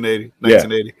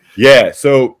 1980. Yeah.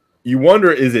 So you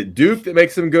wonder, is it Duke that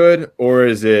makes them good or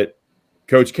is it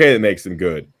Coach K that makes them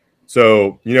good?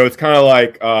 So it's kind of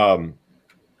like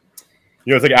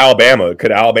it's like Alabama.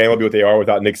 Could Alabama be what they are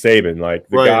without Nick Saban? Like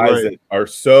the guys that are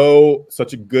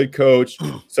such a good coach,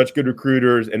 such good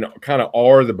recruiters, and kind of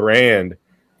are the brand.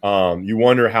 You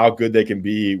wonder how good they can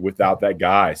be without that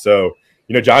guy. So,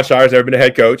 Jon Scheyer's never been a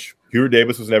head coach. Hubert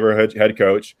Davis was never a head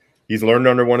coach. He's learned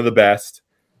under one of the best.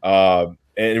 And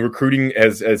recruiting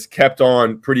has kept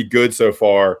on pretty good so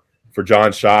far for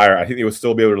Jon Scheyer. I think they will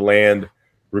still be able to land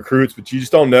recruits, but you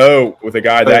just don't know with a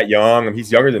guy that young. I mean,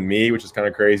 he's younger than me, which is kind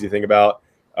of crazy to think about.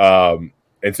 And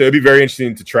so it'd be very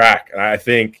interesting to track. And I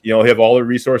think, he'll have all the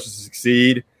resources to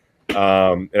succeed.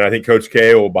 And I think Coach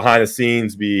K will behind the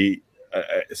scenes be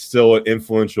still an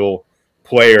influential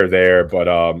player there. But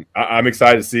I'm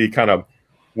excited to see kind of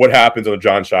what happens on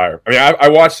Jon Scheyer. I mean, I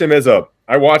watched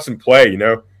him play,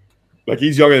 like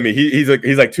he's younger than me. He's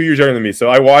like 2 years younger than me. So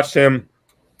I watched him.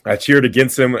 I cheered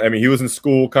against him. I mean, he was in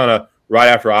school kind of right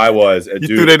after I was at Duke.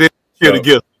 You threw that in, cheered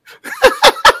against him.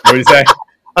 What did you say?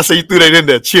 I said you threw that in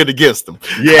there, cheered against him.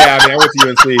 Yeah, I mean, I went to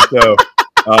UNC, so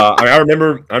I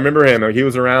remember him. I mean, he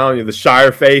was around. The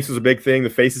Scheyer face was a big thing. The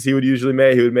faces he would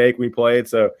make when he played.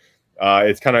 So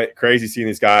it's kind of crazy seeing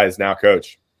these guys now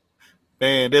coach.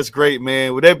 Man, that's great,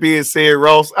 man. With that being said,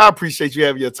 Ross, I appreciate you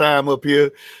having your time up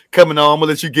here coming on. I'm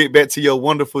gonna let you get back to your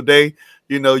wonderful day.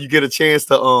 You get a chance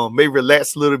to maybe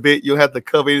relax a little bit. You don't have to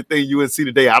cover anything UNC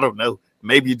today. I don't know.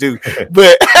 Maybe you do.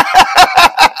 But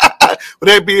with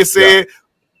that being said,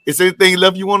 is there anything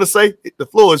left you want to say? The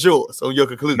floor is yours on your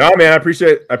conclusion. No, man, I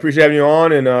appreciate having you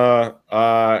on, and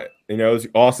it was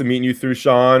awesome meeting you through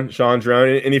Sean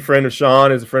Drone. Any friend of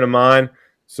Sean is a friend of mine.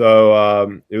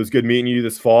 So it was good meeting you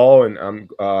this fall, and I'm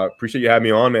appreciate you having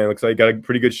me on, man. Looks like you got a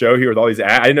pretty good show here with all these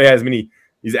ads. I didn't know you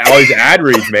had all these ad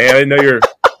reads, man. I didn't know you're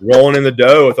rolling in the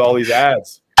dough with all these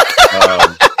ads.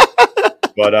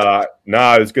 But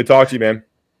it was good talking to you, man.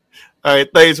 All right,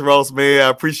 thanks, Ross, man. I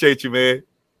appreciate you, man.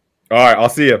 All right, I'll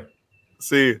see you.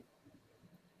 See you.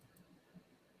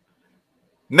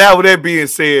 Now, with that being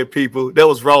said, people, that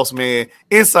was Ross, man.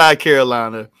 Inside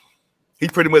Carolina. He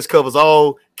pretty much covers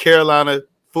all Carolina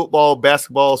football,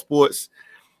 basketball, sports.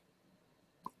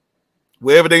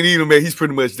 Wherever they need him, man, he's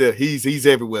pretty much there. He's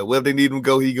everywhere. Wherever they need him to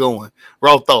go, he's going.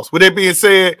 Raw thoughts. With that being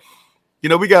said,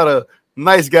 we got a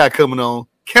nice guy coming on.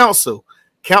 Counsel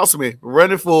councilman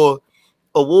running for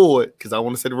a ward, because I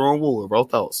want to say the wrong ward, Raw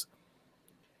Thoughts,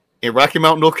 in Rocky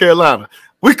Mount, North Carolina.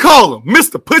 We call him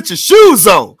Mr. Put Your Shoes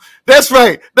On. That's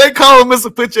right. They call him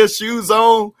Mr. Put Your Shoes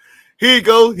On. Here you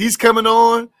go. He's coming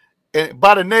on, and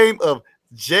by the name of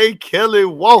J. Kelly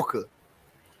Walker.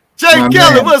 J. My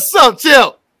Kelly, man. what's up,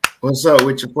 Chip? What's up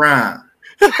with your prime?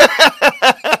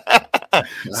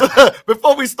 So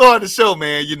before we start the show,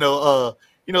 man,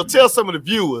 tell some of the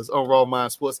viewers on Raw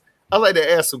Mind Sports. I'd like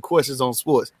to ask some questions on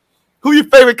sports. Who your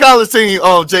favorite college team,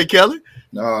 J. Kelly?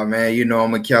 Oh man,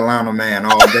 I'm a Carolina man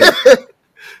all day.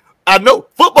 I know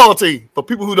football team for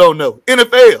people who don't know.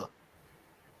 NFL.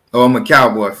 Oh, I'm a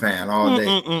Cowboy fan all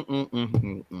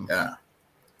day. Yeah.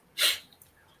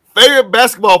 Favorite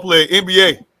basketball player,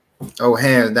 NBA. Oh,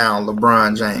 hands down,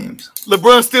 LeBron James.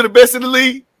 LeBron still the best in the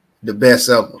league? The best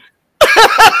ever.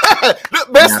 The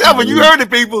best ever. You heard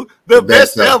it, people. The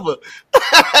best ever.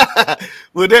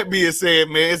 With that being said,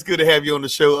 man, it's good to have you on the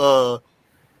show.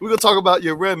 We're gonna talk about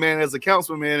your run, man, as a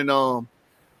councilman, man, and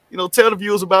tell the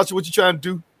viewers about you, what you're trying to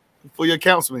do for your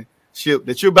councilmanship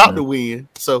that you're about to win.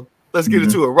 So let's get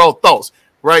into it. Raw Thoughts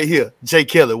right here. J.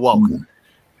 Kelly Walker.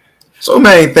 So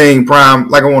main thing, Prime,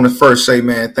 like I want to first say,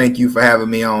 man, thank you for having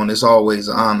me on. It's always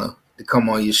an honor to come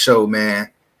on your show,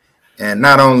 man. And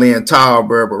not only in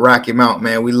Tarboro, but Rocky Mount,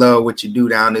 man, we love what you do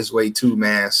down this way too,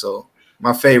 man. So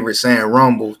my favorite saying,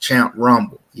 rumble, champ,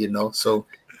 rumble, so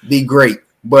be great.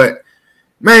 But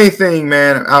main thing,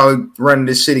 man, I was running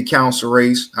this city council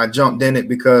race. I jumped in it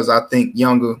because I think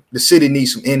the city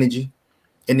needs some energy.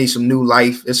 It needs some new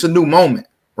life. It's a new moment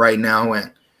right now.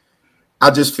 And I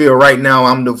just feel right now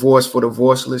I'm the voice for the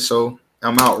voiceless. So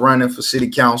I'm out running for city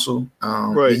council.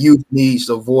 The youth needs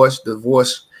the voice.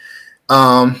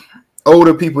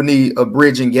 Older people need a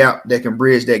bridging gap that can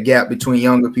bridge that gap between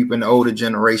younger people and the older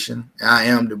generation. I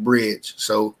am the bridge.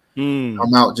 So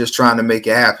I'm out just trying to make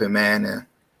it happen, man. And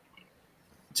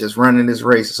just running this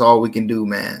race is all we can do,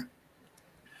 man.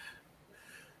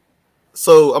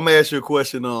 So I'm gonna ask you a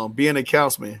question. Being a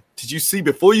councilman, did you see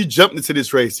before you jumped into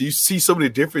this race? Do you see so many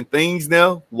different things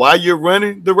now while you're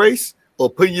running the race or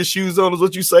putting your shoes on? Is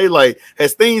what you say? Like,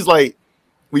 has things like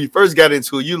when you first got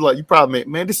into it, you probably meant,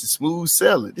 man, this is smooth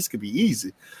sailing. This could be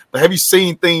easy. But have you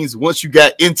seen things once you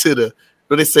got into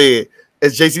what they said,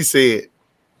 as JC said,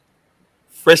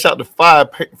 fresh out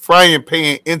the frying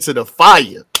pan into the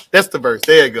fire? That's the verse.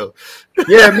 There you go.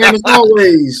 Yeah, man, it's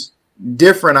always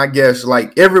different, I guess.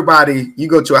 Like everybody, you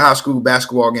go to a high school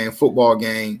basketball game, football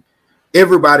game,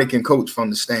 everybody can coach from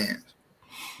the stands.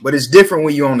 But it's different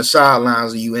when you're on the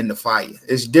sidelines or you in the fire.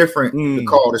 It's different to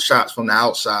call the shots from the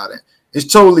outside.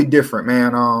 It's totally different,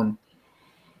 man.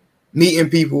 Meeting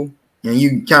people, and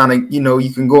you kind of,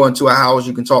 you can go into a house,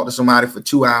 you can talk to somebody for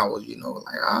 2 hours,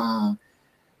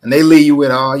 and they leave you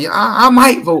with, I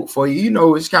might vote for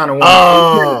you. It's kind of one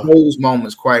of those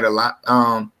moments quite a lot.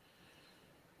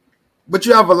 But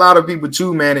you have a lot of people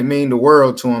too, man, it mean the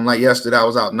world to them. Like yesterday, I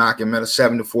was out knocking, met a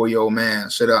 74-year-old man.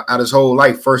 Said out his whole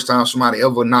life, first time somebody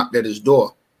ever knocked at his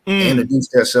door and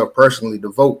introduced themselves personally to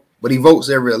vote. But he votes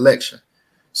every election.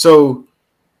 So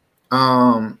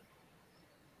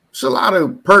it's a lot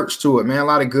of perks to it, man, a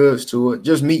lot of goods to it.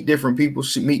 Just meet different people,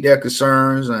 meet their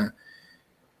concerns, and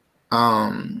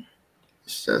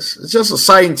it's just a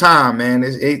exciting time, man.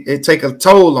 It take a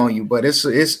toll on you, but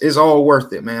it's all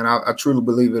worth it, man. I truly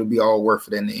believe it'll be all worth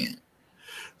it in the end.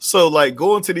 So, like,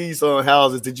 going to these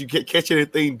houses, did you catch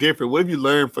anything different? What have you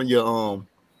learned from your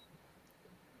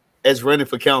as running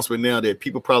for councilman now that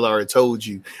people probably already told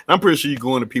you? And I'm pretty sure you're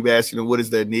going to people asking them what is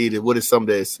their need and what is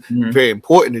something that's very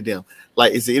important to them.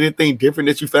 Like, is there anything different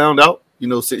that you found out,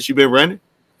 since you've been running?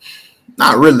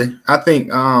 Not really. I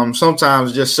think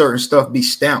sometimes just certain stuff be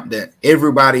stamped that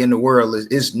everybody in the world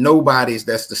is nobody's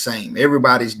that's the same.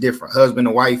 Everybody's different. Husband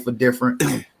and wife are different.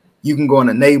 You can go in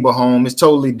a neighbor home. It's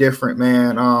totally different,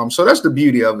 man. So that's the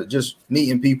beauty of it. Just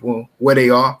meeting people where they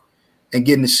are and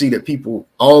getting to see that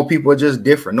all people are just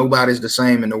different. Nobody's the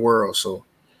same in the world. So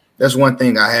that's one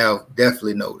thing I have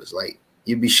definitely noticed. Like,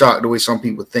 you'd be shocked the way some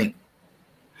people think.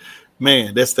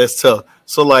 Man, that's tough.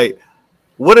 So, like,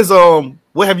 what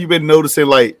have you been noticing?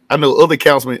 Like, I know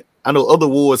other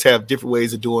wards have different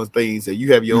ways of doing things, and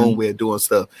you have your own way of doing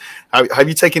stuff. Have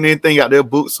you taken anything out their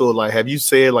books, or like have you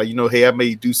said like, hey, I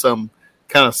may do something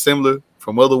kind of similar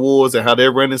from other wards and how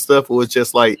they're running stuff, or it's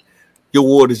just like your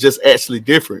ward is just actually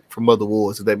different from other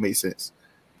wards, if that makes sense?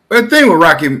 But the thing with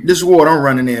Rocky, this ward I'm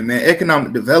running in, man,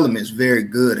 economic development is very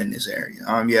good in this area.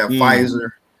 You have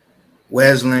Pfizer,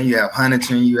 Wesleyan, you have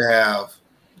Huntington, you have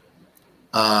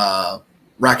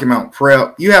Rocky Mount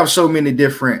Prep. You have so many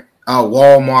different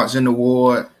Walmarts in the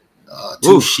ward,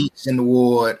 two Sheets in the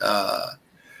ward.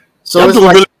 So it's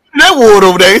like really that ward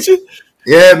over there, ain't you?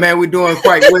 Yeah, man, we're doing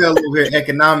quite well over here,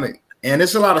 economic. And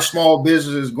it's a lot of small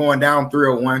businesses going down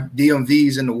 301,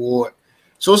 DMVs in the ward.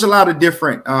 So it's a lot of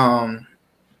different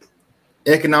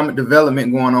economic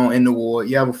development going on in the ward.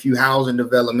 You have a few housing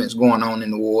developments going on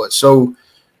in the ward. So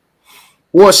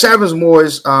Ward 7's more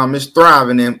is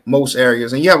thriving in most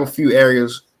areas. And you have a few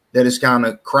areas that is kind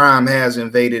of crime has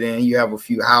invaded in. You have a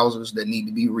few houses that need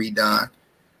to be redone.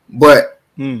 But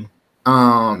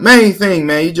main thing,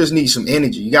 man, you just need some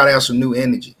energy. You got to have some new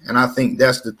energy. And I think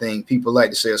that's the thing. People like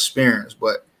to say experience.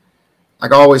 But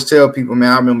like I always tell people,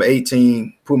 man, I remember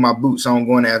 18, put my boots on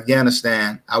going to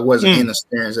Afghanistan. I wasn't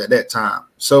inexperienced at that time.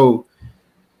 So,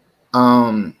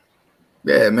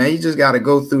 yeah, man, you just got to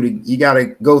go through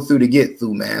to get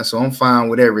through, man. So I'm fine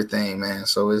with everything, man.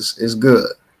 So it's good.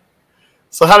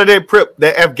 So how did that prep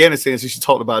that Afghanistan, since you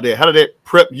talked about that, how did that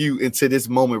prep you into this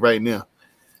moment right now?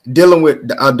 Dealing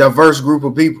with a diverse group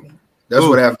of people. That's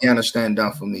what Afghanistan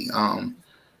done for me.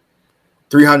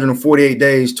 348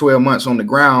 days, 12 months on the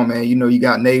ground, man. You know, you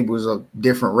got neighbors of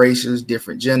different races,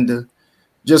 different gender,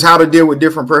 just how to deal with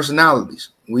different personalities.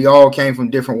 We all came from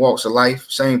different walks of life.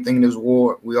 Same thing in this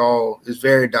ward. It's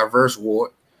very diverse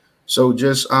ward. So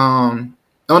just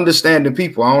understanding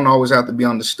people. I don't always have to be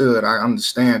understood. I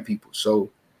understand people.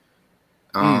 So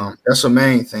that's the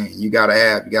main thing you got to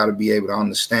have. You got to be able to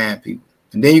understand people.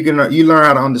 And then you learn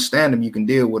how to understand them. You can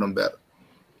deal with them better.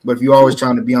 But if you're always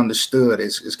trying to be understood,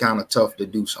 it's kind of tough to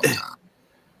do sometimes.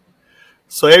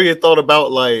 So have you thought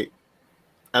about, like,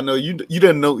 I know you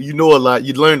didn't know, you know a lot,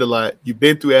 you learned a lot, you've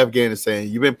been through Afghanistan,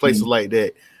 you've been places like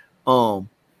that.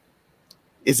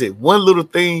 Is it one little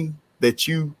thing that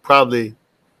you probably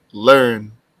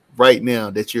learn right now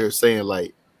that you're saying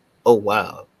like, oh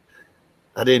wow,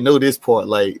 I didn't know this part?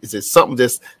 Like, is it something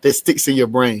that sticks in your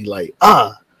brain? Like,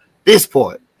 this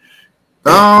part.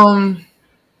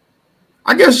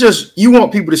 I guess just you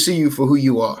want people to see you for who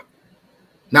you are,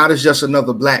 not as just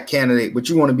another black candidate, but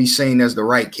you want to be seen as the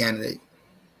right candidate.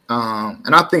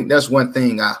 And I think that's one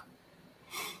thing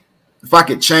if I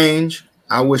could change,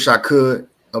 I wish I could.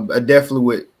 I definitely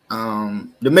would,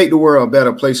 to make the world a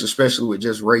better place, especially with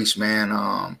just race,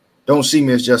 man. Don't see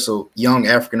me as just a young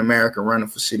African-American running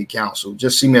for city council.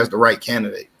 Just see me as the right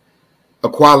candidate, a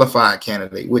qualified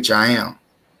candidate, which I am.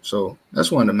 So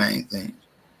that's one of the main things.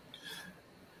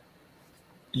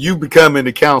 You becoming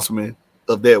the councilman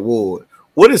of that ward.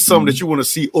 What is something that you want to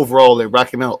see overall in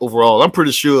Rocky Mount overall? I'm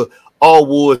pretty sure all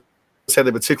wards have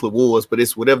their particular wards, but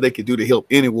it's whatever they can do to help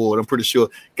any ward. I'm pretty sure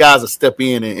guys will step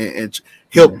in and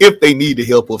help if they need the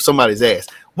help or if somebody's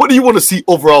asked. What do you want to see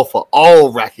overall for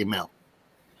all Rocky Mount?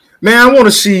 Man, I want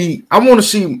to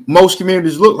see most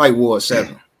communities look like Ward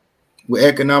 7 with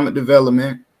economic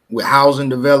development, with housing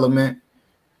development,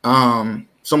 some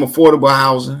affordable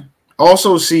housing.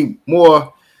 Also see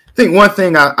more. I think one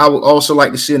thing I would also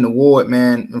like to see in the ward,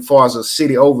 man, as far as a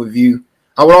city overview,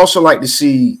 I would also like to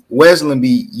see Wesleyan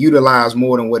be utilized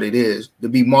more than what it is, to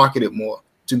be marketed more,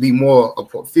 to be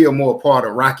feel more a part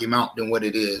of Rocky Mount than what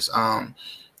it is.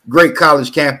 Great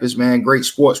college campus, man, great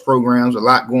sports programs, a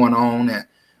lot going on. And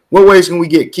what ways can we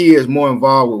get kids more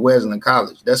involved with Wesleyan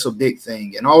College? That's a big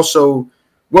thing. And also,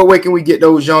 what way can we get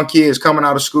those young kids coming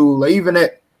out of school, or even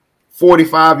that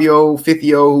 45-year-old,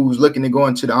 50-year-old who's looking to go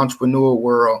into the entrepreneur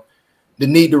world, to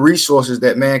need the resources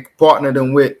that, man, partner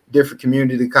them with different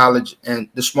community college and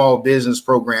the small business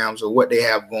programs or what they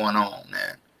have going on,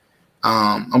 man.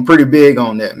 I'm pretty big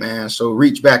on that, man. So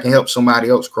reach back and help somebody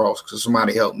else cross because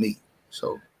somebody helped me.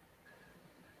 So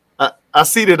I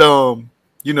see that,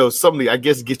 something I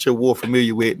guess get your ward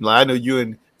familiar with. Like, I know you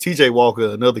and TJ Walker,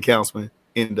 another councilman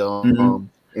in the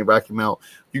in Rocky Mount,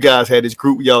 you guys had this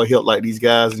group, y'all helped like these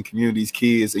guys in the community, these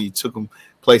kids, and you took them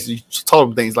places, you taught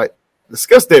them things. Like,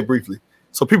 discuss that briefly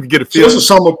so people get a feel. So it's a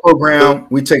summer program.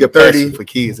 We take 30 for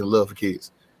kids and love for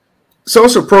kids. So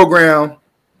it's a program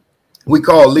we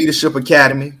call Leadership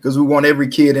Academy because we want every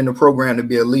kid in the program to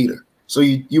be a leader. So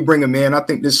you bring them in. I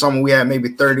think this summer we had maybe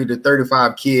 30 to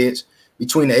 35 kids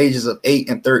between the ages of 8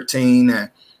 and 13.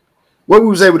 And what we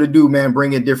was able to do, man,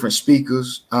 bring in different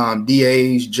speakers,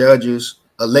 DAs, judges,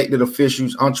 elected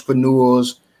officials,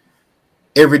 entrepreneurs,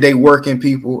 everyday working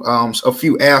people, a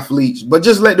few athletes, but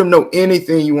just let them know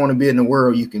anything you want to be in the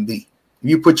world, you can be. If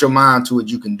you put your mind to it,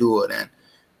 you can do it. And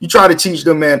you try to teach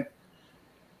them, man,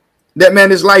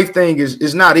 this life thing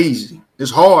is not easy.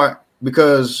 It's hard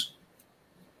because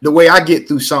the way I get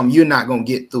through something, you're not going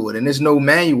to get through it. And there's no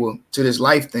manual to this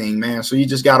life thing, man. So you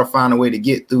just got to find a way to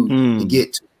get through to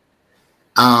get to.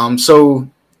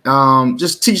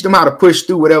 Just teach them how to push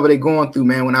through whatever they're going through,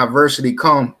 man. When adversity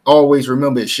come, always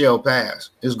remember it shall pass.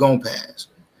 It's going to pass.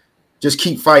 just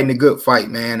keep fighting the good fight,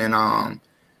 man. And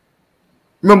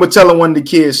remember telling one of the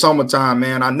kids summertime,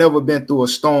 man, I never been through a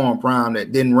storm, Prime,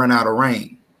 that didn't run out of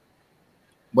rain.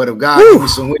 But if God gives me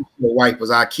some windshield wipers,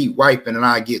 I keep wiping and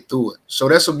I get through it. So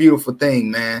that's a beautiful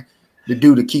thing, man, to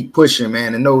do, to keep pushing,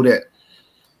 man, and know that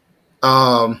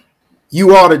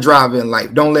you are the driver in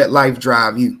life. Don't let life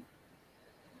drive you.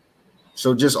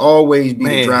 So just always be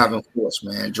the driving force,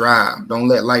 man. Drive. Don't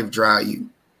let life drive you.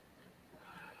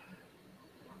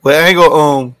 Well, I ain't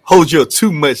gonna hold you up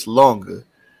too much longer.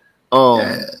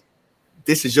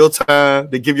 This is your time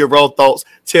to give your raw thoughts.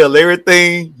 Tell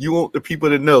everything you want the people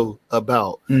to know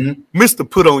about Mr.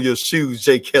 Put On Your Shoes,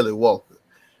 J. Kelly Walker.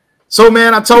 So,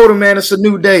 man, I told him, man, it's a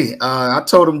new day. I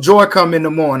told him joy come in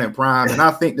the morning, Prime. And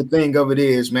I think the thing of it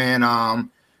is, man, I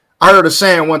heard a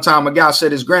saying one time. A guy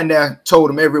said his granddad told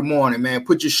him every morning, man,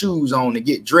 put your shoes on and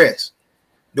get dressed.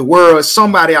 The world,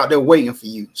 somebody out there waiting for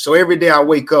you. So every day I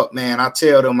wake up, man, I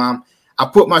tell them I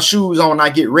put my shoes on and I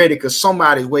get ready because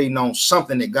somebody's waiting on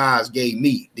something that God's gave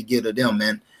me to give to them,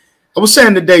 man. I was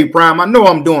saying today, Prime, I know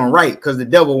I'm doing right because the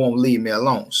devil won't leave me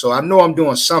alone. So I know I'm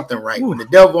doing something right. When the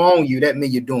devil on you, that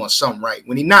means you're doing something right.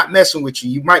 When he's not messing with you,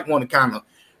 you might want to kind of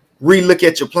relook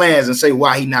at your plans and say,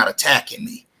 why he not attacking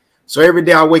me? So every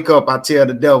day I wake up, I tell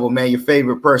the devil, man, your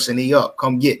favorite person, he up.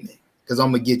 Come get me because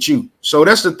I'm going to get you. So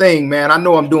that's the thing, man. I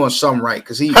know I'm doing something right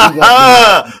because he won't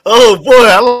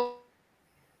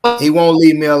he won't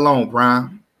leave me alone,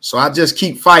 Prime. So I just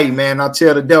keep fighting, man. I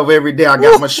tell the devil every day I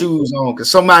got my shoes on because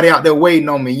somebody out there waiting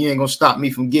on me. You ain't going to stop me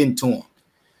from getting to him.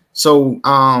 So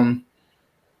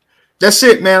that's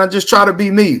it, man. I just try to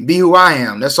be me, be who I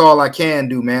am. That's all I can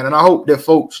do, man. And I hope that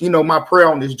folks, you know, my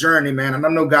prayer on this journey, man, and I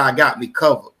know God got me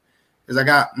covered because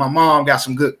my mom got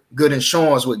some good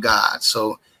insurance with God.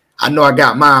 So I know I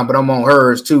got mine, but I'm on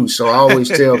hers too. So I always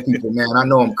tell people, man, I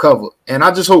know I'm covered. And I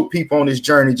just hope people on this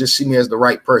journey just see me as the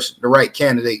right person, the right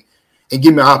candidate, and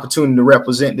give me an opportunity to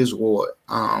represent this ward.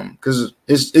 Because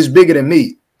it's bigger than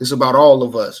me. It's about all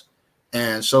of us.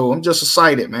 And so I'm just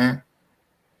excited, man.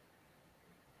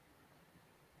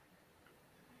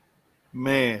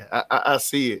 Man, I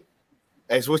see it.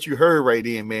 That's what you heard right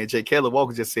then, man. J. Kelly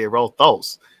Walker just said raw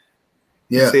thoughts.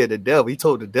 Yeah. He said the devil. He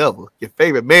told the devil, your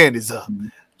favorite man is up.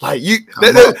 Like you,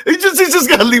 he just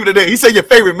gotta leave it at that. He said your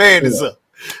favorite man is up.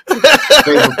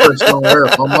 Favorite person on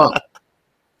earth, I'm up.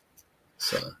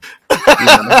 So, you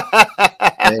know,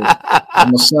 hey,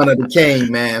 I'm a son of the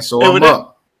king, man. So I'm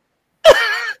up.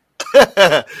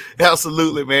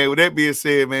 Absolutely, man. With that being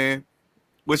said, man,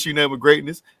 wish you nothing but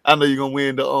greatness. I know you're gonna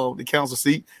win the council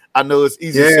seat. I know it's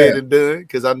easier said than done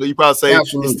because I know you probably say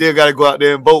you still got to go out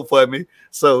there and vote for me.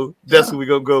 So that's what we're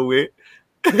gonna go with.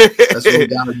 That's what we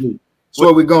gotta do. That's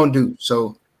what we're gonna do.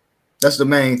 So that's the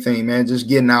main thing, man. Just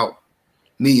getting out,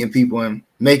 meeting people, and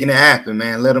making it happen,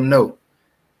 man. Let them know.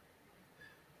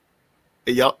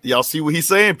 Hey, y'all see what he's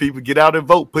saying? People, get out and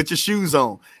vote. Put your shoes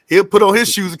on. He'll put on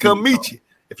his shoes and come meet you.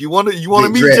 If you want to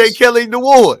meet J. Kelly in the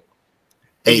ward.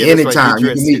 Hey, anytime.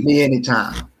 You can meet me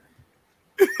anytime.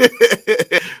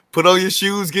 Put on your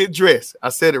shoes, get dressed. I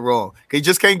said it wrong. You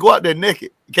just can't go out there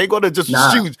naked. You can't go out there just with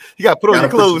shoes. You got to put on your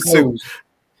clothes too.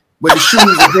 But the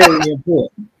shoes are very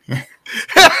important.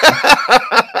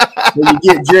 When you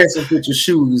get dressed and put your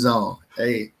shoes on.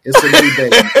 Hey, it's a new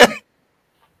day.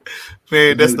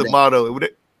 Man, that's the motto.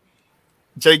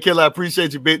 J. Kelly, I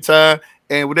appreciate you big time.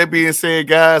 And with that being said,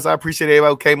 guys, I appreciate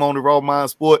everybody who came on to Raw Mind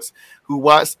Sports, who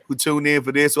watched, who tuned in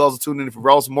for this, who also tuned in for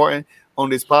Ross Martin on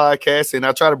this podcast. And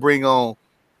I try to bring on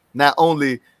not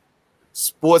only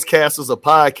sportscasters or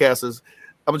podcasters.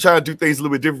 I'm trying to do things a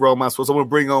little bit different, Raw Mind Sports. I want to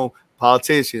bring on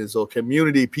politicians or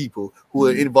community people who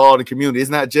are involved in community. It's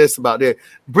not just about that.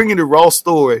 Bringing the raw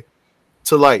story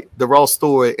to light, the raw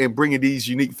story, and bringing these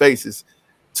unique faces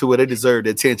to where they deserve the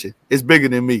attention. It's bigger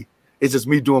than me. It's just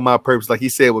me doing my purpose. Like he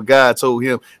said, what God told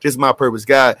him, this is my purpose.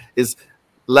 God is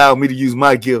allowing me to use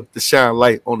my gift to shine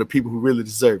light on the people who really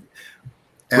deserve it.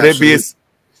 With that being,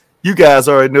 you guys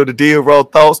already know the deal. Raw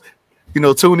Thoughts. You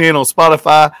know, tune in on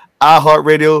Spotify,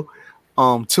 iHeartRadio,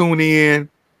 tune in,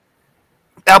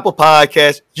 Apple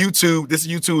Podcasts, YouTube. This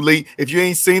is YouTube link. If you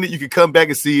ain't seen it, you can come back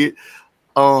and see it.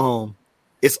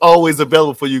 It's always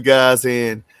available for you guys.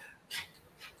 And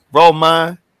Raw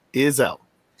Mind is out.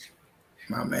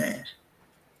 My man.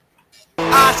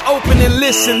 Eyes open and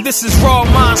listen. This is Raw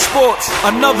Mind Sports,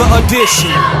 another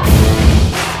edition.